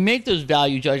 and we make those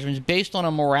value judgments based on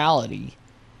a morality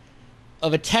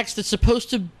of a text that's supposed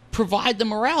to provide the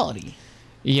morality?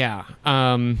 Yeah.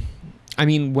 I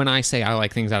mean, when I say I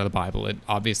like things out of the Bible, it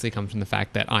obviously comes from the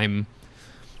fact that I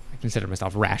consider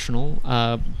myself rational,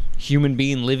 human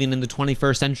being living in the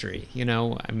 21st century. You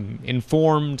know, I'm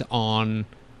informed on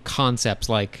concepts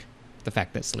like the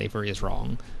fact that slavery is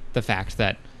wrong, the fact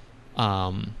that,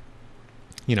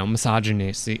 you know, misogyny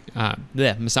and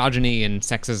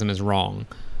sexism is wrong.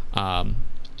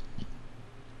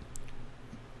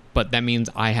 But that means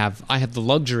I have the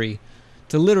luxury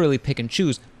to literally pick and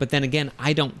choose. But then again,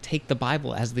 I don't take the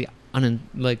Bible as the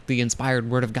inspired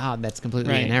word of God that's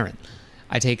completely Right. inerrant.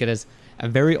 I take it as a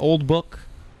very old book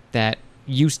that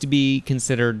used to be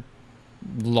considered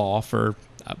law for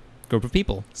a group of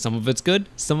people. Some of it's good,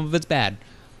 some of it's bad.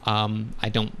 I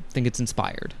don't think it's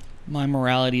inspired. My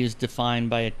morality is defined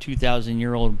by a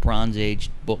 2,000-year-old Bronze Age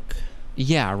book,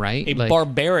 Yeah, right? a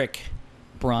barbaric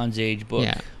Bronze Age book.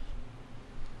 Yeah.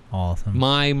 Awesome.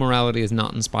 My morality is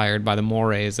not inspired by the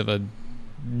mores of a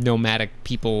nomadic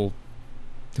people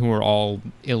who are all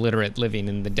illiterate living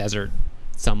in the desert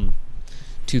some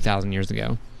 2,000 years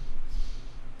ago.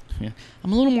 Yeah.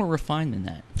 I'm a little more refined than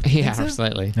that. Yeah, so?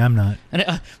 slightly. I'm not.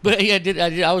 And but yeah,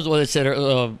 I was the one that said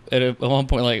at one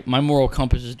point, like, my moral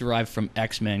compass is derived from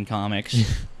X-Men comics.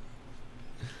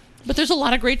 But there's a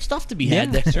lot of great stuff to be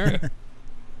had there. Sure.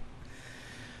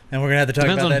 And we're gonna have to talk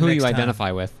Depends about on that who next you time.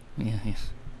 identify with. Yeah.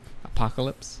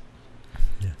 Apocalypse?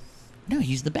 No,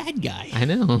 he's the bad guy. I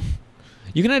know.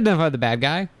 You can identify the bad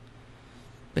guy.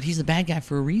 But he's the bad guy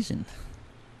for a reason.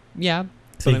 Yeah.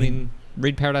 So But I you can- mean,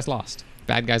 read Paradise Lost.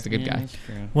 Bad guy's the good guy. That's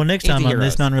true. Well, next time on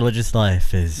Anti-heroes. This Non-Religious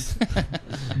Life is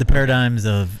the paradigms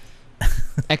of...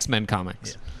 X-Men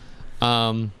comics.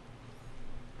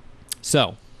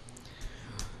 So,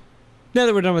 now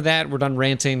that we're done with that, we're done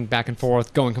ranting back and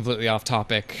forth, going completely off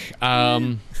topic.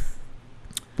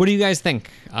 What do you guys think?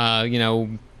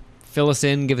 Fill us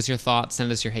in, give us your thoughts,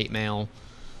 send us your hate mail,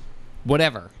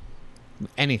 whatever.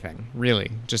 Anything,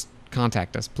 really. Just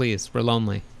contact us, please. We're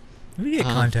lonely. We get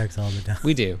contacts all the time.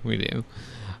 We do.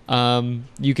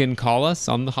 You can call us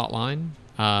on the hotline,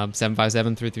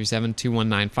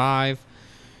 757-337-2195.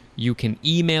 You can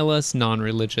email us,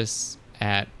 nonreligious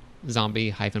at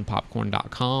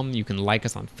zombie-popcorn.com. You can like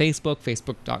us on Facebook,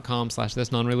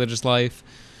 facebook.com/thisnonreligiouslife.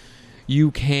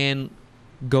 You can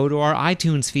go to our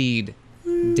iTunes feed,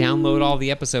 download all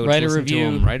the episodes, Write a listen to review.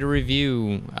 them, write a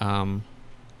review.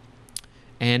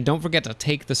 And don't forget to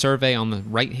take the survey on the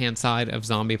right-hand side of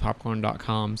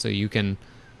zombiepopcorn.com so you can,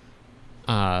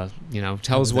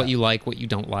 tell us what you like, what you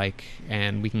don't like,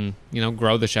 and we can,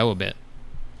 grow the show a bit.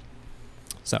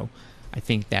 So I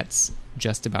think that's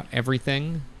just about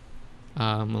everything.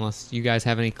 Unless you guys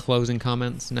have any closing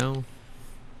comments. No?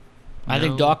 I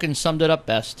think No? Dawkins summed it up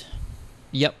best.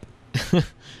 Yep.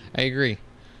 I agree.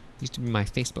 Used to be my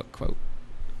Facebook quote.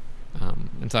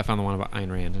 Until I found the one about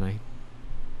Ayn Rand, and I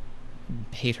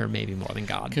hate her maybe more than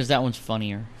God. Because that one's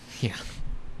funnier. Yeah.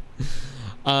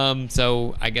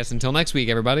 So I guess until next week,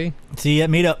 everybody. See you at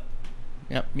Meetup.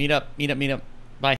 Yep. Meet up.